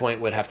trigger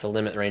point would have to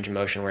limit range of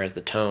motion, whereas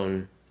the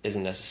tone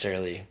isn't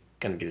necessarily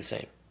going to be the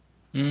same.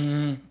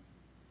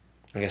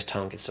 I guess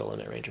tone could still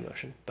limit range of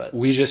motion, but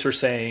we just were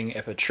saying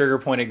if a trigger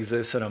point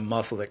exists in a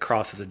muscle that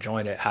crosses a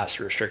joint, it has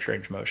to restrict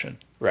range of motion.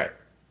 right,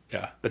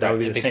 Yeah, but that would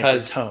be the same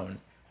for tone.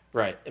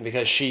 right, and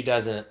because she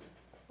doesn't,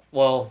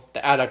 well, the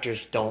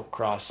adductors don't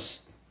cross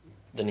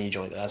the knee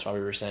joint. That's why we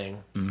were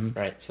saying,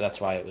 right? So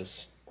that's why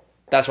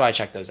I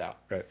checked those out.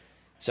 Right.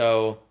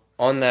 So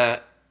on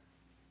that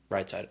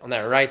right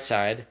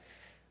side,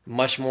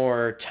 much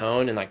more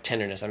tone and like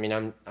tenderness. I mean,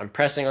 I'm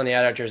pressing on the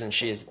adductors and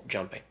she is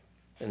jumping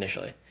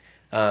initially.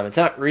 It's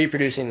not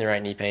reproducing the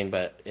right knee pain,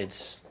 but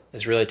it's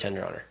really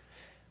tender on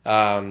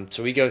her.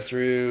 So we go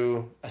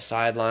through a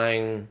side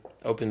lying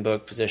open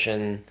book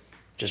position,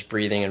 just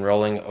breathing and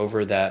rolling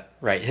over that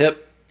right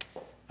hip.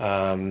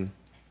 And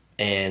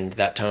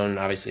that tone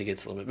obviously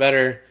gets a little bit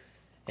better,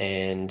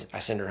 and I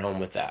send her home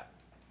with that.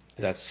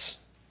 That's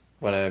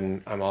what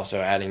I'm also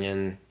adding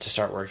in to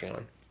start working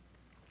on.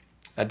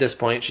 At this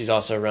point, she's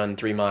also run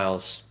 3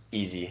 miles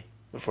easy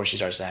before she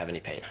starts to have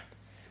any pain.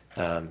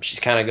 She's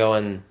kind of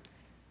going,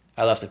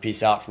 I left a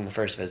piece out from the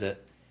first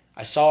visit.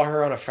 I saw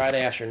her on a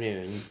Friday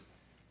afternoon.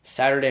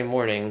 Saturday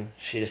morning,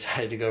 she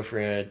decided to go for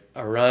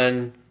a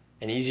run,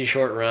 an easy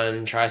short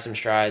run, try some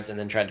strides, and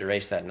then tried to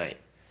race that night,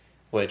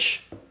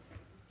 which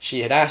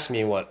she had asked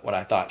me what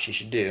I thought she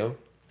should do.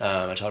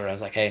 I told her, I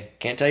was like, hey,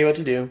 can't tell you what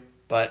to do,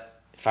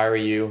 but if I were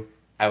you,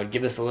 I would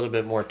give this a little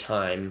bit more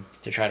time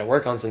to try to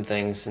work on some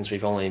things since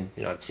we've only,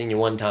 I've seen you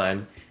one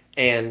time.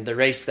 And the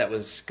race that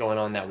was going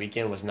on that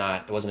weekend it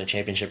wasn't a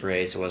championship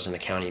race, it wasn't a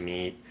county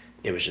meet,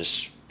 it was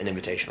just an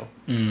invitational.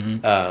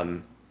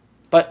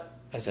 But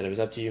I said it was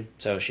up to you.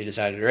 So she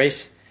decided to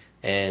race,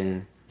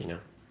 and,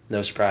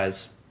 no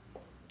surprise,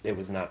 it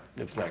was not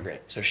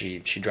great. So she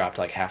dropped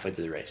like halfway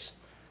through the race.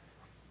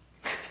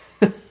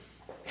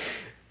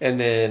 And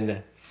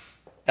then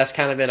that's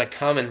kind of been a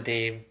common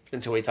theme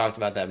until we talked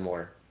about that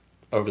more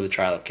over the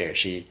trial of care.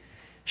 She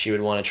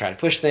would want to try to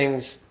push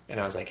things, and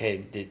I was like,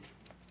 hey,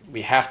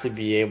 we have to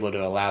be able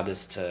to allow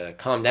this to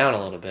calm down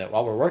a little bit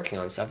while we're working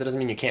on stuff. That doesn't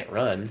mean you can't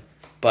run,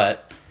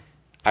 but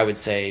I would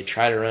say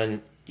try to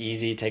run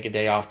easy, take a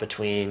day off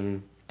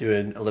between, do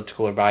an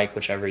elliptical or bike,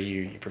 whichever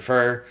you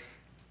prefer,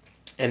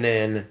 and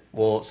then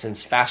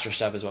since faster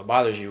stuff is what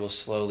bothers you, we'll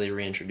slowly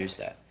reintroduce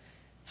that.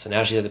 So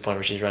now she's at the point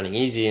where she's running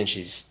easy and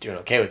she's doing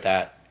okay with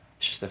that.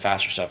 It's just the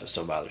faster stuff that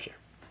still bothers her.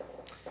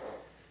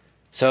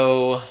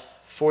 So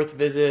 4th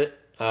visit,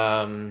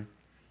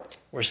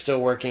 we're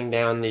still working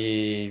down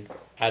the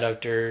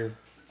adductor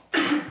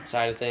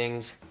side of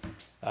things.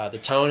 The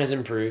tone has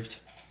improved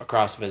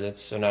across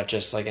visits, so not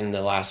just like in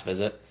the last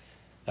visit.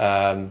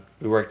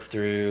 We worked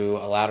through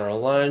a lateral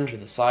lunge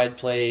with a slide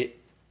plate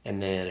and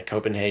then a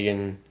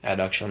Copenhagen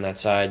adduction on that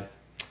side.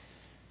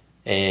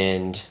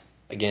 And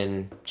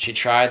again, she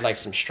tried like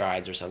some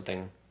strides or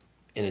something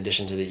in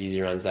addition to the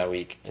easy runs that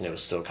week, and it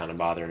was still kind of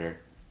bothering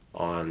her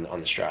on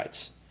the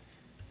strides.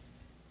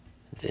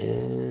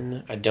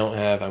 Then I'm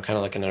kind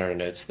of looking at our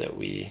notes that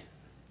we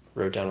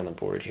wrote down on the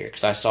board here,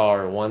 because I saw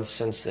her once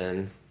since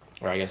then,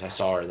 or I guess I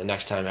saw her the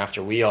next time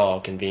after we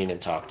all convened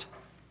and talked.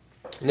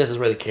 And this is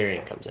where the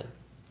carrying comes in.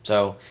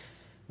 So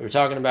we were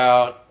talking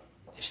about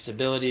if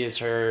stability is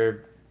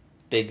her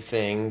big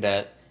thing,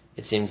 that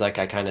it seems like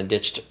I kind of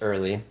ditched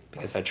early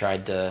because I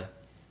tried to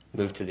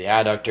move to the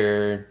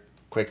adductor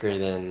quicker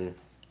than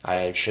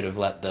I should have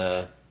let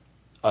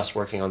us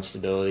working on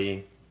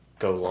stability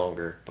go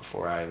longer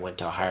before I went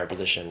to a higher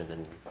position and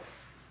then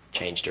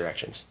changed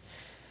directions.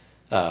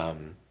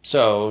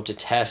 So to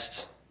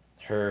test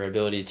her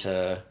ability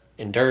to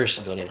endure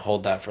stability and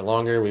hold that for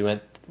longer, we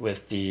went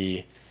with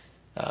the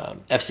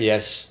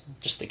FCS,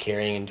 just the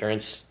carrying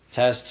endurance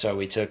test. So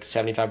we took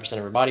 75% of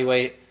her body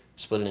weight,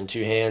 split it in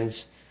 2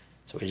 hands.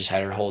 So we just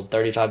had her hold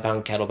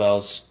 35-pound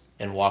kettlebells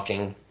and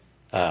walking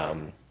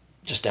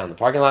just down the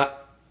parking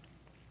lot.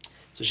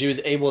 So she was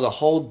able to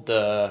hold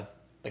the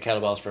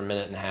kettlebells for a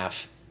minute and a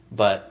half,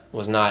 but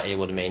was not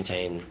able to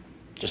maintain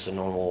just a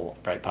normal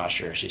upright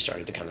posture. She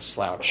started to kind of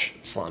slump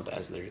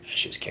as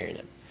she was carrying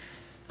it.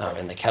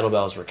 And the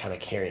kettlebells were kind of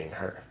carrying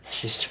her.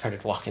 She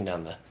started walking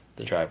down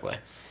the driveway.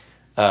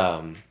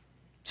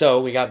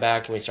 So we got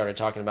back and we started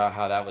talking about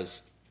how that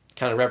was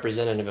kind of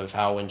representative of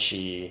how when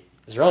she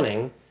is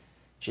running,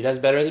 she does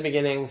better at the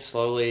beginning,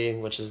 slowly,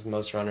 which is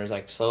most runners,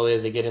 like slowly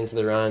as they get into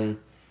the run,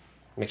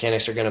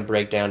 mechanics are going to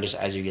break down just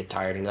as you get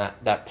tired. And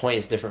that point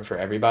is different for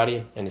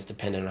everybody, and it's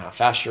dependent on how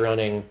fast you're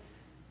running,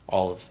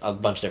 all of a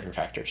bunch of different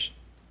factors.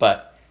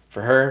 But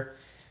for her,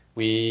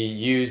 we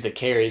used a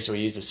carry, so we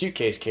used a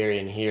suitcase carry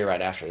in here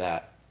right after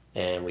that.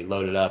 And we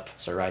loaded up,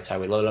 so right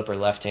side, we loaded up her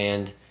left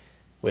hand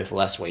with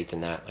less weight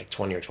than that, like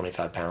 20 or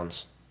 25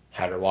 pounds.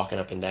 Had her walking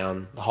up and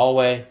down the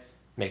hallway,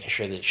 making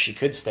sure that she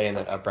could stay in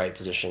that upright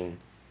position,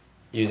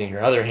 using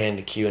her other hand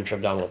to cue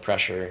intra-abdominal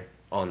pressure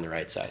on the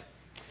right side.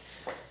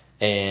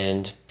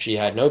 And she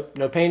had no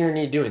pain or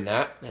need doing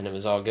that, and it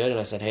was all good. And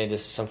I said, hey,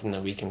 this is something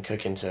that we can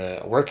cook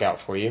into a workout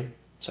for you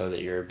so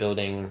that you're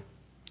building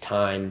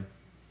time,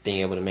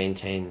 being able to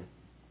maintain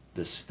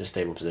this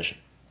stable position.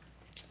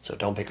 So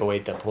don't pick a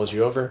weight that pulls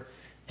you over,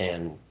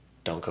 and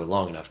don't go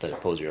long enough that it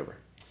pulls you over.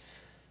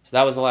 So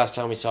that was the last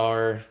time we saw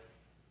her.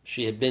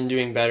 She had been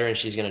doing better, and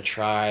she's going to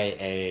try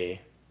a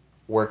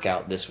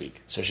workout this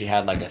week. So she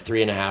had like a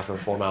 3.5 or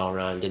 4 mile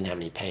run, didn't have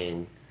any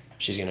pain.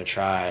 She's going to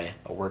try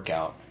a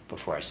workout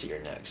before I see her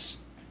next,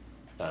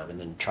 and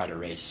then try to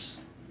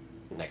race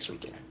next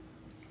weekend.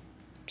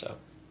 So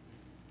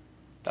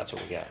that's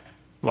what we got.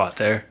 A lot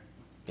there.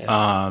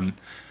 Yeah.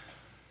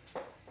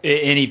 At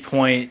any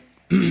point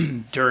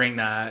during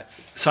that,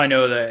 so I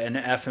know that an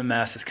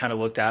FMS is kind of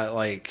looked at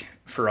like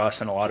for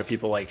us and a lot of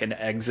people like an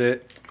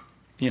exit,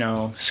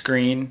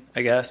 screen,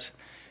 I guess.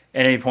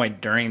 At any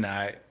point during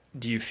that,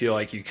 do you feel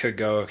like you could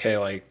go, okay,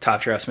 like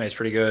top tier estimate is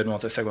pretty good,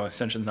 multi-segment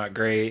extension is not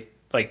great?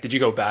 Like, did you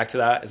go back to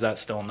that? Is that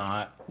still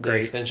not great?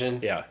 The extension?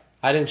 Yeah.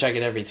 I didn't check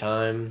it every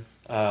time.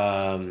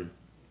 I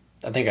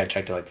think I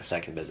checked it like the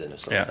second visit and it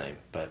was still the same.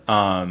 But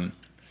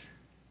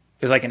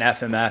because like an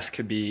FMS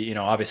could be,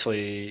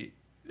 obviously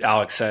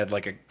Alex said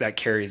like that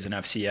carries an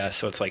FCS,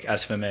 so it's like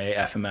SFMA,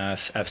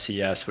 FMS,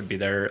 FCS would be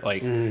there.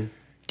 Like, do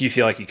you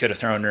feel like you could have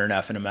thrown her an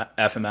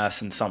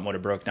FMS and something would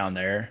have broke down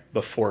there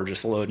before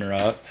just loading her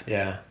up?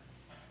 Yeah.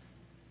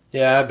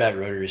 Yeah, I bet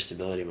rotary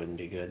stability wouldn't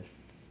be good.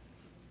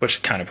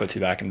 Which kind of puts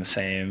you back in the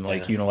same,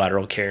 like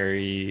unilateral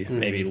carry,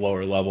 maybe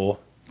lower level,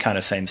 kind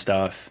of same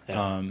stuff.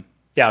 Yeah.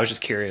 I was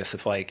just curious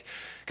if like,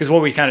 because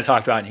what we kind of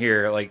talked about in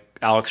here, like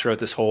Alex wrote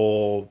this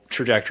whole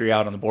trajectory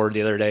out on the board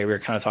the other day. We were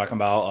kind of talking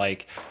about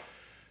like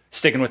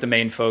sticking with the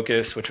main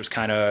focus, which was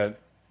kind of,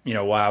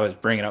 why I was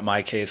bringing up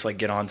my case, like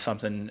get on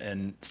something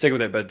and stick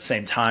with it. But at the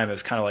same time, it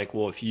was kind of like,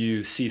 well, if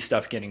you see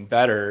stuff getting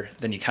better,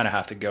 then you kind of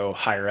have to go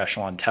higher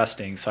echelon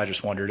testing. So I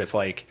just wondered if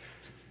like,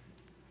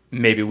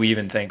 maybe we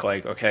even think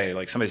like, okay,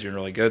 like somebody's doing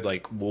really good.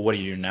 Like, well, what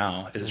do you do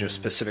now? Is it just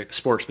specific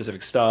sport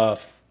specific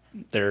stuff?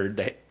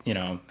 They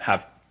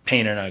have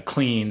pain in a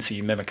clean, so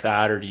you mimic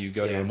that, or do you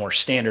go to a more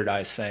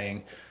standardized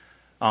thing?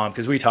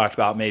 Because we talked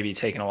about maybe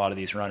taking a lot of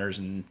these runners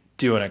and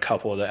doing a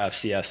couple of the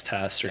FCS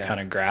tests, or kind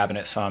of grabbing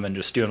at some and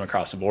just doing them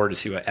across the board to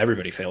see what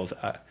everybody fails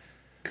at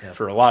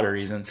for a lot of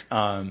reasons. So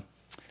I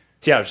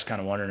was just kind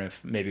of wondering if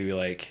maybe we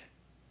like,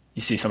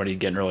 you see somebody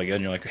getting really good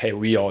and you're like, hey,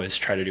 we always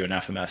try to do an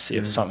FMS, see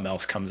if something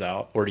else comes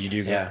out, or do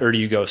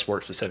you go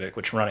sport specific,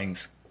 which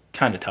running's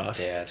kind of tough.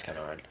 Yeah, it's kind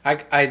of hard.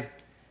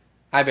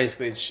 I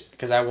basically,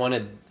 because I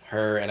wanted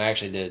her, and I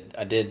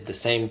did the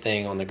same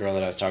thing on the girl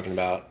that I was talking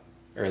about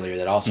earlier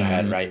that also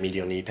had right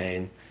medial knee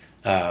pain.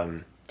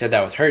 Did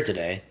that with her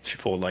today. She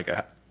folded like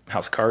a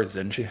house of cards,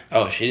 didn't she?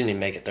 Oh, she didn't even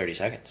make it 30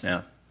 seconds.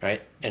 Yeah.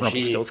 Right? And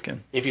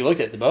Rumpelstiltskin. if you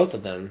looked at both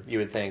of them, you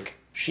would think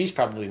she's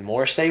probably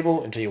more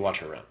stable until you watch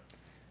her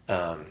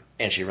run.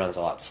 And she runs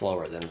a lot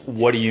slower than...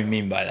 What do you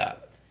mean by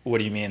that? What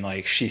do you mean,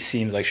 like, she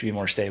seems like she'd be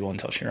more stable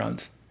until she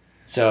runs?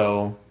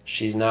 So,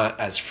 she's not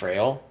as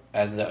frail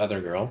as the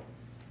other girl,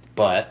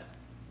 but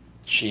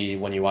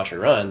when you watch her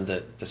run,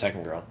 the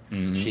second girl,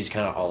 she's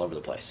kind of all over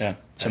the place. Yeah.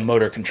 So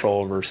motor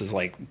control versus,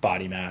 like,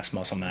 body mass,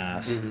 muscle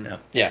mass.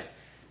 Yeah.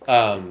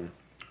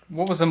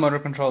 What was the motor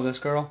control of this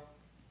girl?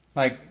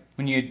 Like,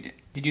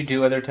 did you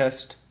do other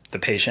tests? The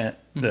patient?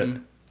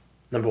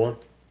 Number one?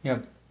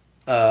 Yep.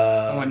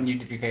 The one you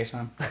did your case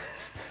on.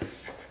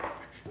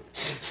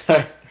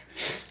 Sorry.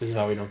 This is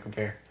why we don't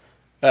compare.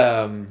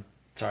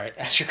 Sorry,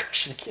 ask your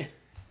question again.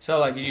 So,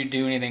 like, did you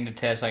do anything to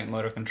test, like,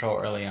 motor control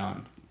early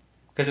on?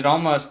 Because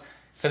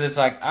it's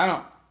like,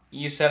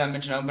 you said I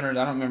mentioned openers.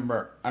 I don't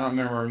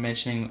remember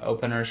mentioning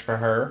openers for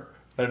her,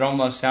 but it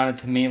almost sounded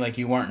to me like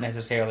you weren't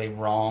necessarily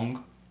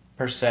wrong,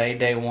 per se,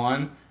 day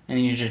one, and then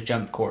you just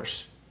jumped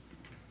course.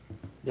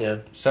 Yeah.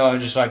 So I'm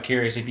just, like,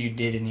 curious if you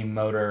did any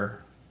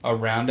motor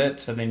around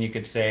it, so then you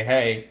could say,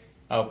 hey,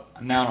 now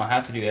I don't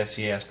have to do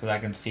FCS because I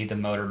can see the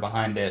motor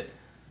behind it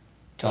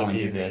telling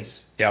you this.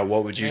 Yeah,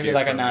 what would you Maybe do?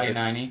 like a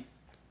 90-90?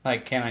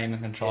 Like, can I even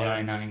control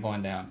 90-90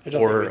 going down?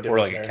 Or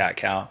like a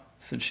cat-cow,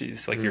 since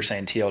she's, like you're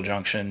saying, TL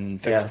junction,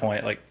 fixed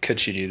point. Like, could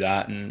she do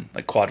that in,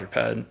 like,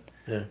 quadruped?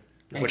 Yeah.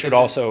 Which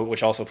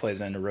also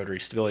plays into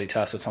rotary stability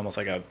tests. It's almost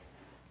like a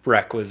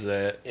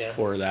requisite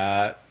for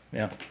that.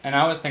 Yeah. And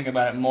I was thinking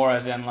about it more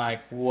as in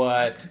like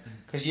what,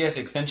 because yes,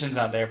 extension's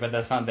out there, but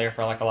that's not there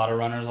for like a lot of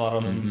runners. A lot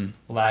of them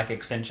lack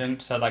extension.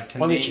 So like to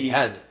Well, I me, mean, she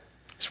has it.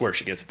 It's where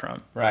she gets it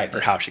from. right, Or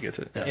how she gets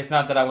it. Yeah. it's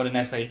not that I would have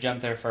necessarily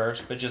jumped there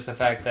first, but just the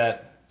fact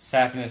that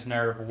saphenous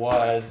nerve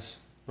was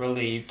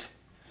relieved,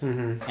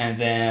 and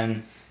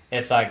then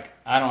it's like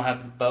I don't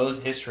have Beau's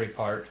history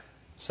part.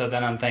 So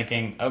then I'm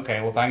thinking, okay,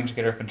 well if I can just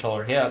get her to control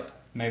her hip,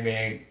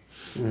 maybe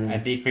I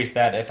decrease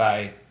that if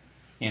I,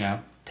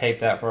 tape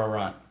that for a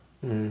run.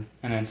 And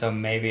then so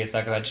maybe it's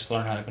like if I just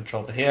learn how to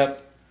control the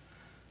hip,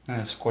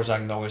 and of course I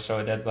can always throw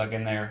a dead bug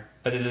in there.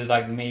 But this is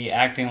like me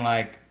acting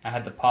like I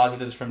had the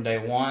positives from day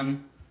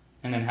one,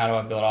 and then how do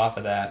I build off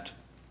of that?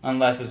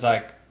 Unless it's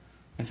like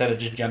instead of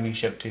just jumping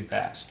ship too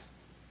fast.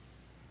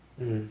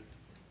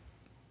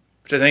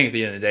 Which I think at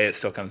the end of the day, it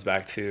still comes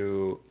back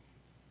to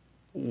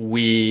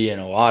we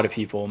and a lot of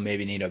people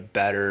maybe need a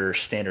better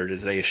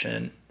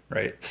standardization,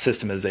 right?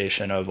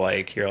 Systemization of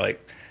like, you're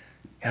like,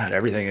 God,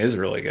 everything is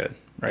really good,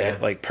 right? Yeah.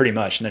 Like pretty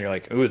much. And then you're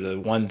like, ooh, the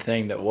one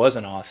thing that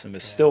wasn't awesome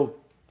is still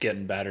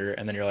getting better.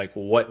 And then you're like,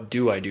 well, what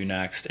do I do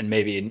next? And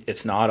maybe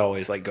it's not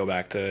always like go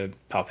back to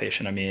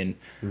palpation. I mean,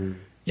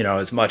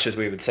 as much as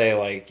we would say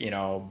like,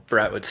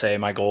 Brett would say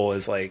my goal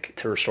is like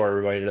to restore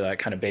everybody to that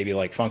kind of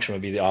baby-like function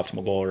would be the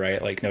optimal goal,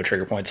 right? Like no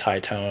trigger points, high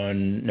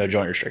tone, no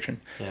joint restriction.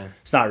 Yeah.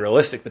 It's not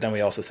realistic, but then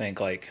we also think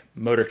like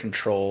motor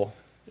control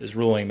is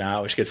ruling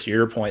that, which gets to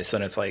your point. So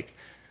then it's like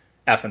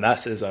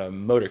FMS is a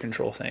motor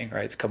control thing,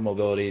 right? It's couple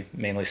mobility,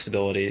 mainly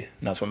stability,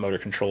 and that's what motor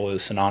control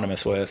is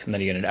synonymous with. And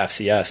then you get an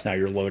FCS. Now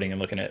you're loading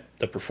and looking at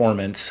the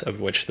performance of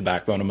which the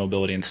backbone of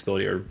mobility and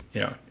stability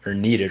are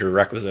needed or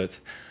requisites.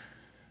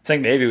 I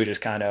think maybe we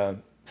just kind of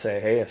say,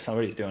 hey, if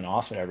somebody's doing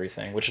awesome at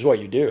everything, which is what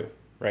you do,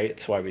 right?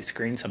 It's why we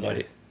screen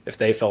somebody. Yeah. If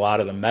they fill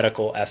out of the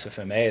medical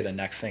SFMA, the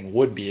next thing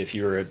would be if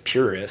you were a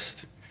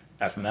purist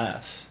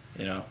FMS,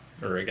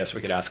 or I guess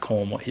we could ask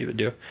Colm what he would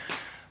do.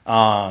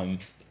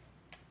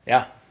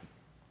 Yeah.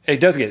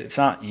 It's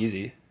not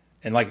easy.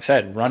 And like I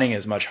said, running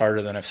is much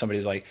harder than if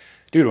somebody's like,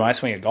 dude, when I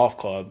swing a golf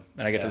club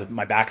and I get to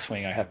my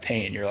backswing, I have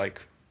pain. You're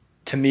like,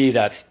 to me,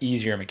 that's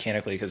easier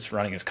mechanically because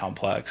running is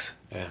complex.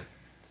 Yeah.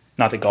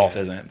 Not that golf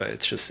isn't, but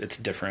it's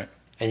different.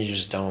 And you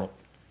just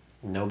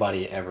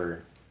nobody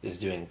ever is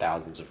doing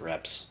thousands of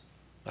reps,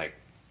 like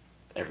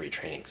every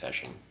training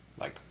session,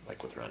 like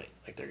with running,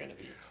 like they're going to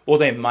be. Well,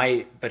 they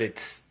might, but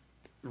it's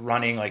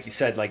running, like you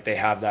said, like they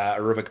have that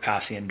aerobic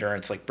capacity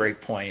endurance, like break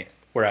point.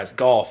 Whereas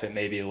golf, it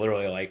may be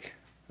literally like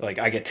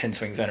I get 10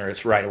 swings in or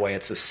it's right away.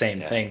 It's the same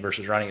thing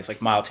versus running. It's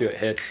like mile 2, it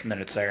hits and then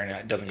it's there and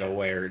it doesn't go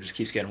away or it just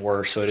keeps getting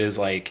worse. So it is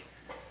like.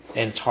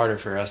 And it's harder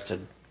for us to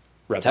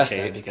test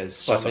that because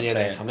so many of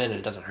them come in and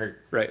it doesn't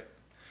hurt. Right.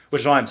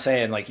 Which is why I'm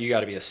saying like you got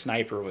to be a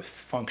sniper with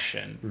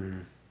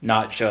function,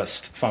 not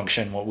just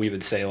function, what we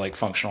would say like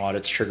functional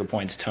audits, trigger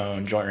points,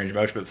 tone, joint range of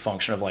motion, but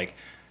function of like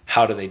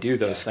how do they do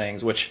those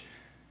things, which.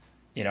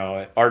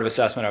 Art of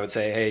assessment, I would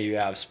say, hey, you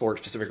have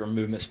sport-specific or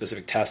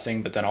movement-specific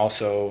testing, but then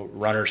also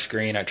runner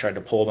screen, I tried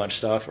to pull a bunch of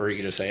stuff, or you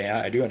could just say, yeah,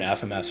 I do an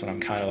FMS when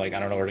I'm kind of like, I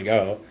don't know where to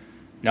go.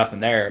 Nothing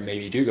there.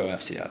 Maybe you do go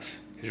FCS.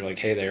 Because you're like,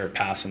 hey, they're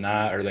passing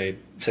that, or they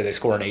say they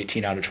score an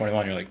 18 out of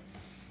 21. You're like,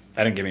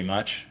 that didn't give me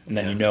much. And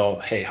then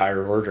hey,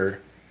 higher order.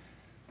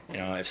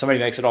 If somebody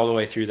makes it all the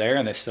way through there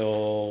and they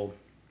still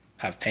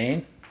have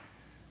pain,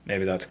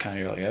 maybe that's kind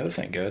of, you're like, yeah, this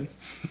ain't good.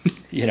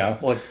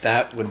 Would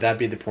that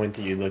be the point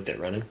that you looked at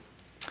running?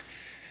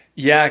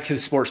 Yeah,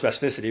 because sport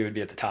specificity would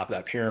be at the top of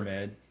that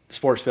pyramid.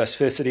 Sport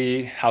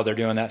specificity, how they're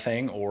doing that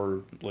thing,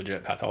 or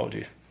legit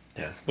pathology.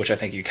 Yeah. Which I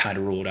think you kind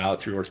of ruled out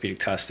through orthopedic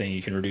testing.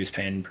 You can reduce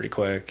pain pretty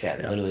quick. Yeah,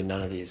 literally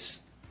none of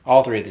these,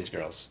 all 3 of these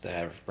girls that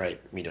have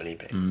medial knee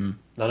pain,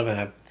 none of them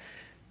have,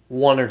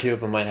 1 or 2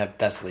 of them might have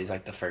Thessaly's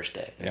like the first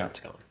day. And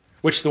it's gone.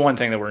 Which is the one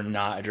thing that we're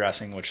not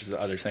addressing, which is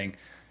the other thing.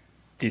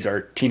 These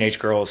are teenage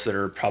girls that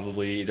are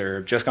probably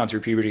either just gone through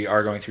puberty,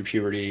 are going through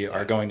puberty,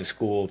 are going to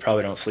school,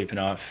 probably don't sleep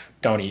enough,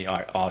 don't eat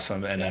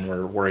awesome, and then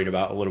we're worried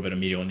about a little bit of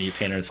medial knee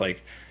pain. And it's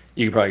like,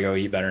 you could probably go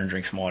eat better and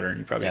drink some water and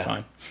you're probably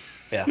fine.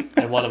 Yeah,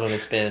 and one of them,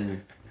 it's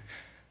been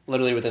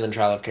literally within the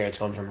trial of care, it's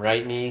gone from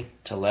right knee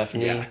to left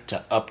knee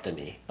to up the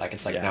knee. Like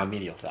it's like now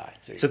medial thigh.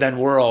 So then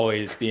we're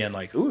always being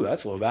like, ooh,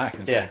 that's low back.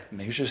 And it's like,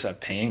 maybe you should just have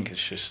pain because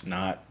it's just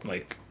not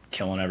like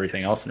killing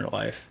everything else in your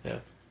life. Yeah.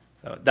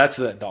 So that's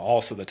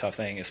also the tough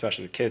thing,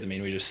 especially with kids. I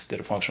mean, we just did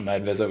a functional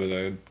med visit with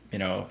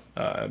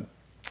a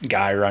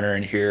guy runner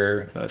in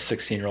here, a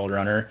 16-year-old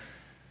runner.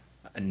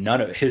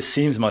 None of his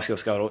seems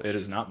musculoskeletal. It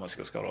is not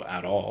musculoskeletal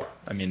at all.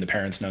 I mean, the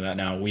parents know that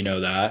now. We know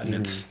that,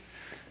 and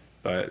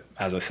but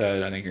as I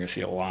said, I think you're gonna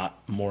see a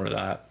lot more of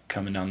that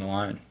coming down the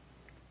line.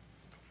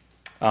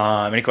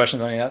 Any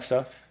questions on any of that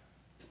stuff?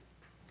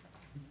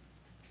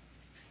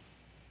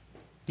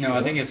 No,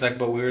 I think it's like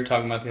what we were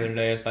talking about the other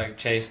day. It's like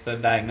chase the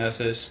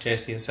diagnosis,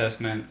 chase the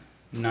assessment,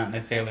 not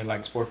necessarily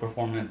like sports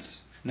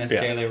performance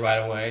necessarily right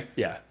away.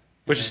 Yeah,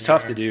 which is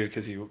tough to do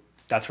because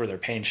that's where their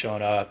pain's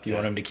showing up. You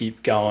want them to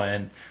keep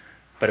going,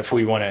 but if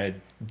we want to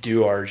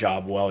do our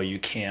job well, you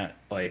can't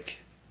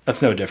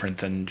that's no different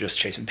than just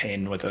chasing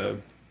pain with a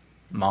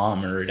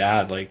mom or her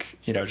dad, like,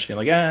 you know, just being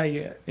like, yeah,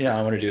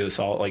 I want to do this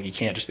all. Like, you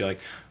can't just be like,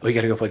 oh, you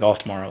got to go play golf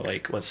tomorrow.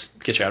 Like, let's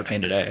get you out of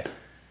pain today.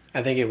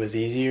 I think it was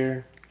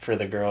easier for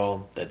the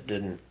girl that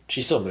didn't.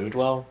 She still moved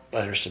well,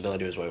 but her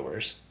stability was way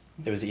worse.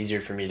 It was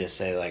easier for me to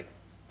say like,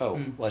 oh,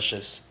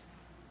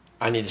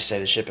 I need to stay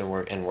the ship and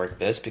work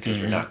this because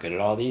you're not good at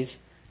all these.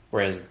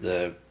 Whereas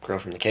the girl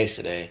from the case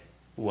today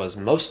was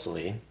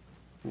mostly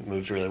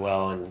moved really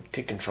well and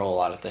could control a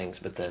lot of things.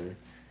 But then,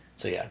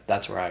 so yeah,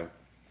 that's where I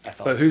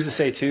felt. But who's to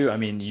say too? I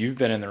mean, you've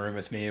been in the room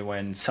with me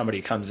when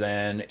somebody comes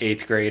in,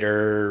 8th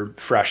grader,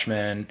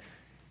 freshman,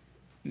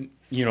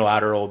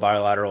 unilateral,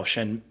 bilateral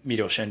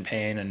medial shin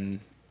pain, and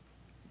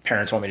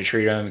parents want me to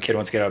treat them. Kid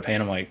wants to get out of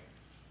pain. I'm like,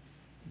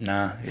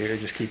 nah, you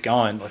just keep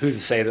going. Who's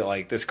to say that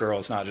like this girl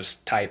is not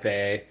just type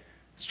A?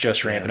 It's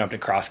just ramping up to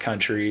cross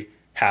country,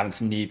 having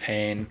some knee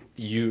pain.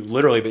 You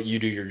literally, but you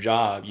do your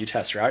job. You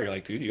test her out. You're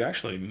like, dude, you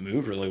actually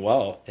move really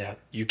well. Yeah.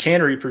 You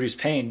can reproduce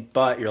pain,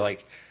 but you're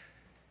like,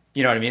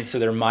 you know what I mean? So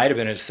there might have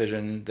been a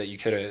decision that you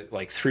could have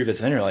like 3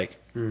 visits in. You're like,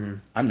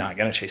 I'm not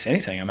going to chase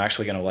anything. I'm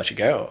actually going to let you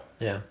go.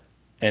 Yeah.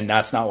 And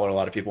that's not what a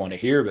lot of people want to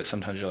hear, but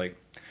sometimes you're like,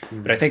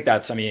 but I think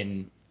that's, I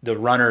mean, the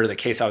runner, the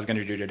case I was going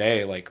to do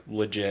today, like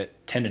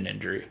legit tendon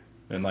injury.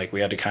 And like,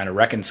 we had to kind of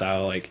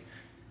reconcile, like,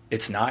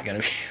 it's not going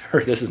to be,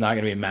 or this is not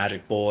going to be a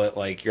magic bullet.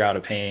 Like, you're out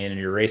of pain and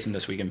you're racing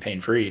this weekend pain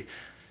free.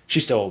 She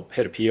still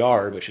hit a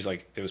PR, but she's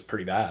like, it was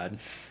pretty bad,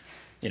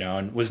 you know,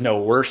 and was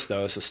no worse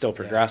though. So still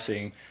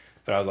progressing. Yeah.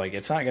 But I was like,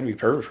 it's not going to be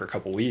perfect for a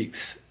couple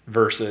weeks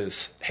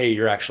versus, hey,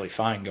 you're actually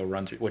fine. Go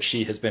run through, which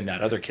she has been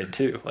that other kid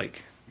too.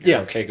 Like,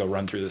 okay, go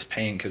run through this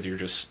pain because you're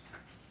just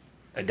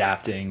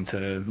adapting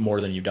to more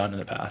than you've done in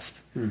the past.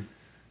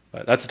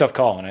 But that's a tough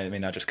call. And I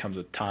mean, that just comes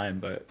with time.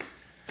 But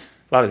a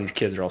lot of these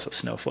kids are also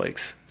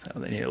snowflakes. So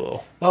they need a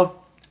little.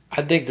 Well,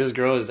 I think this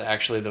girl is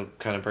actually the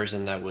kind of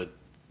person that would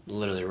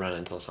literally run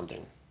until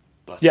something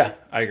busts. Yeah,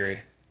 I agree.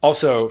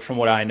 Also, from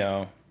what I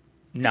know,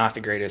 not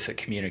the greatest at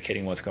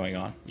communicating what's going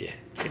on. Yeah.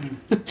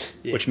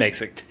 Which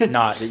makes it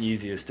not the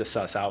easiest to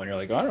suss out when you're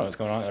like, oh, I don't know what's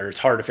going on. Or it's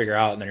hard to figure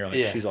out. And then you're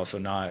like, she's also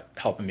not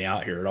helping me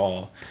out here at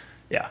all.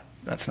 Yeah,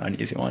 that's not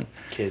an easy one.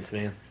 Kids,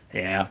 man.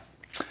 Yeah.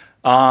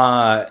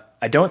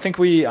 I don't think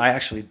I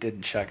actually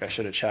didn't check. I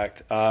should have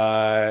checked.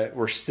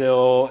 We're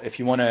still, if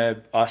you want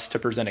us to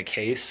present a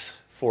case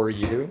for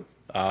you,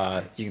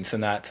 you can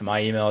send that to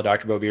my email,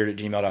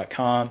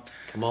 drbeaubeard@gmail.com.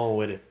 Come on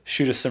with it.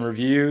 Shoot us some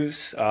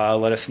reviews.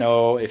 Let us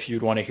know if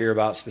you'd want to hear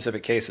about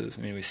specific cases.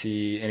 I mean, we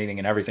see anything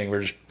and everything.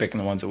 We're just picking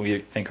the ones that we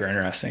think are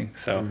interesting.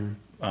 So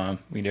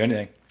we can do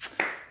anything.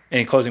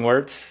 Any closing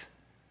words?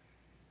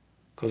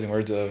 Closing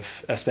words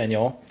of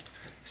Espanol?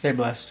 Stay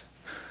blessed.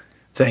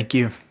 Thank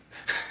you.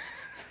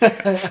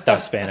 That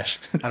was Spanish.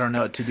 I don't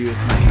know what to do with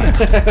my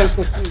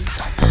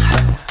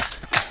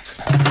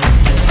hands.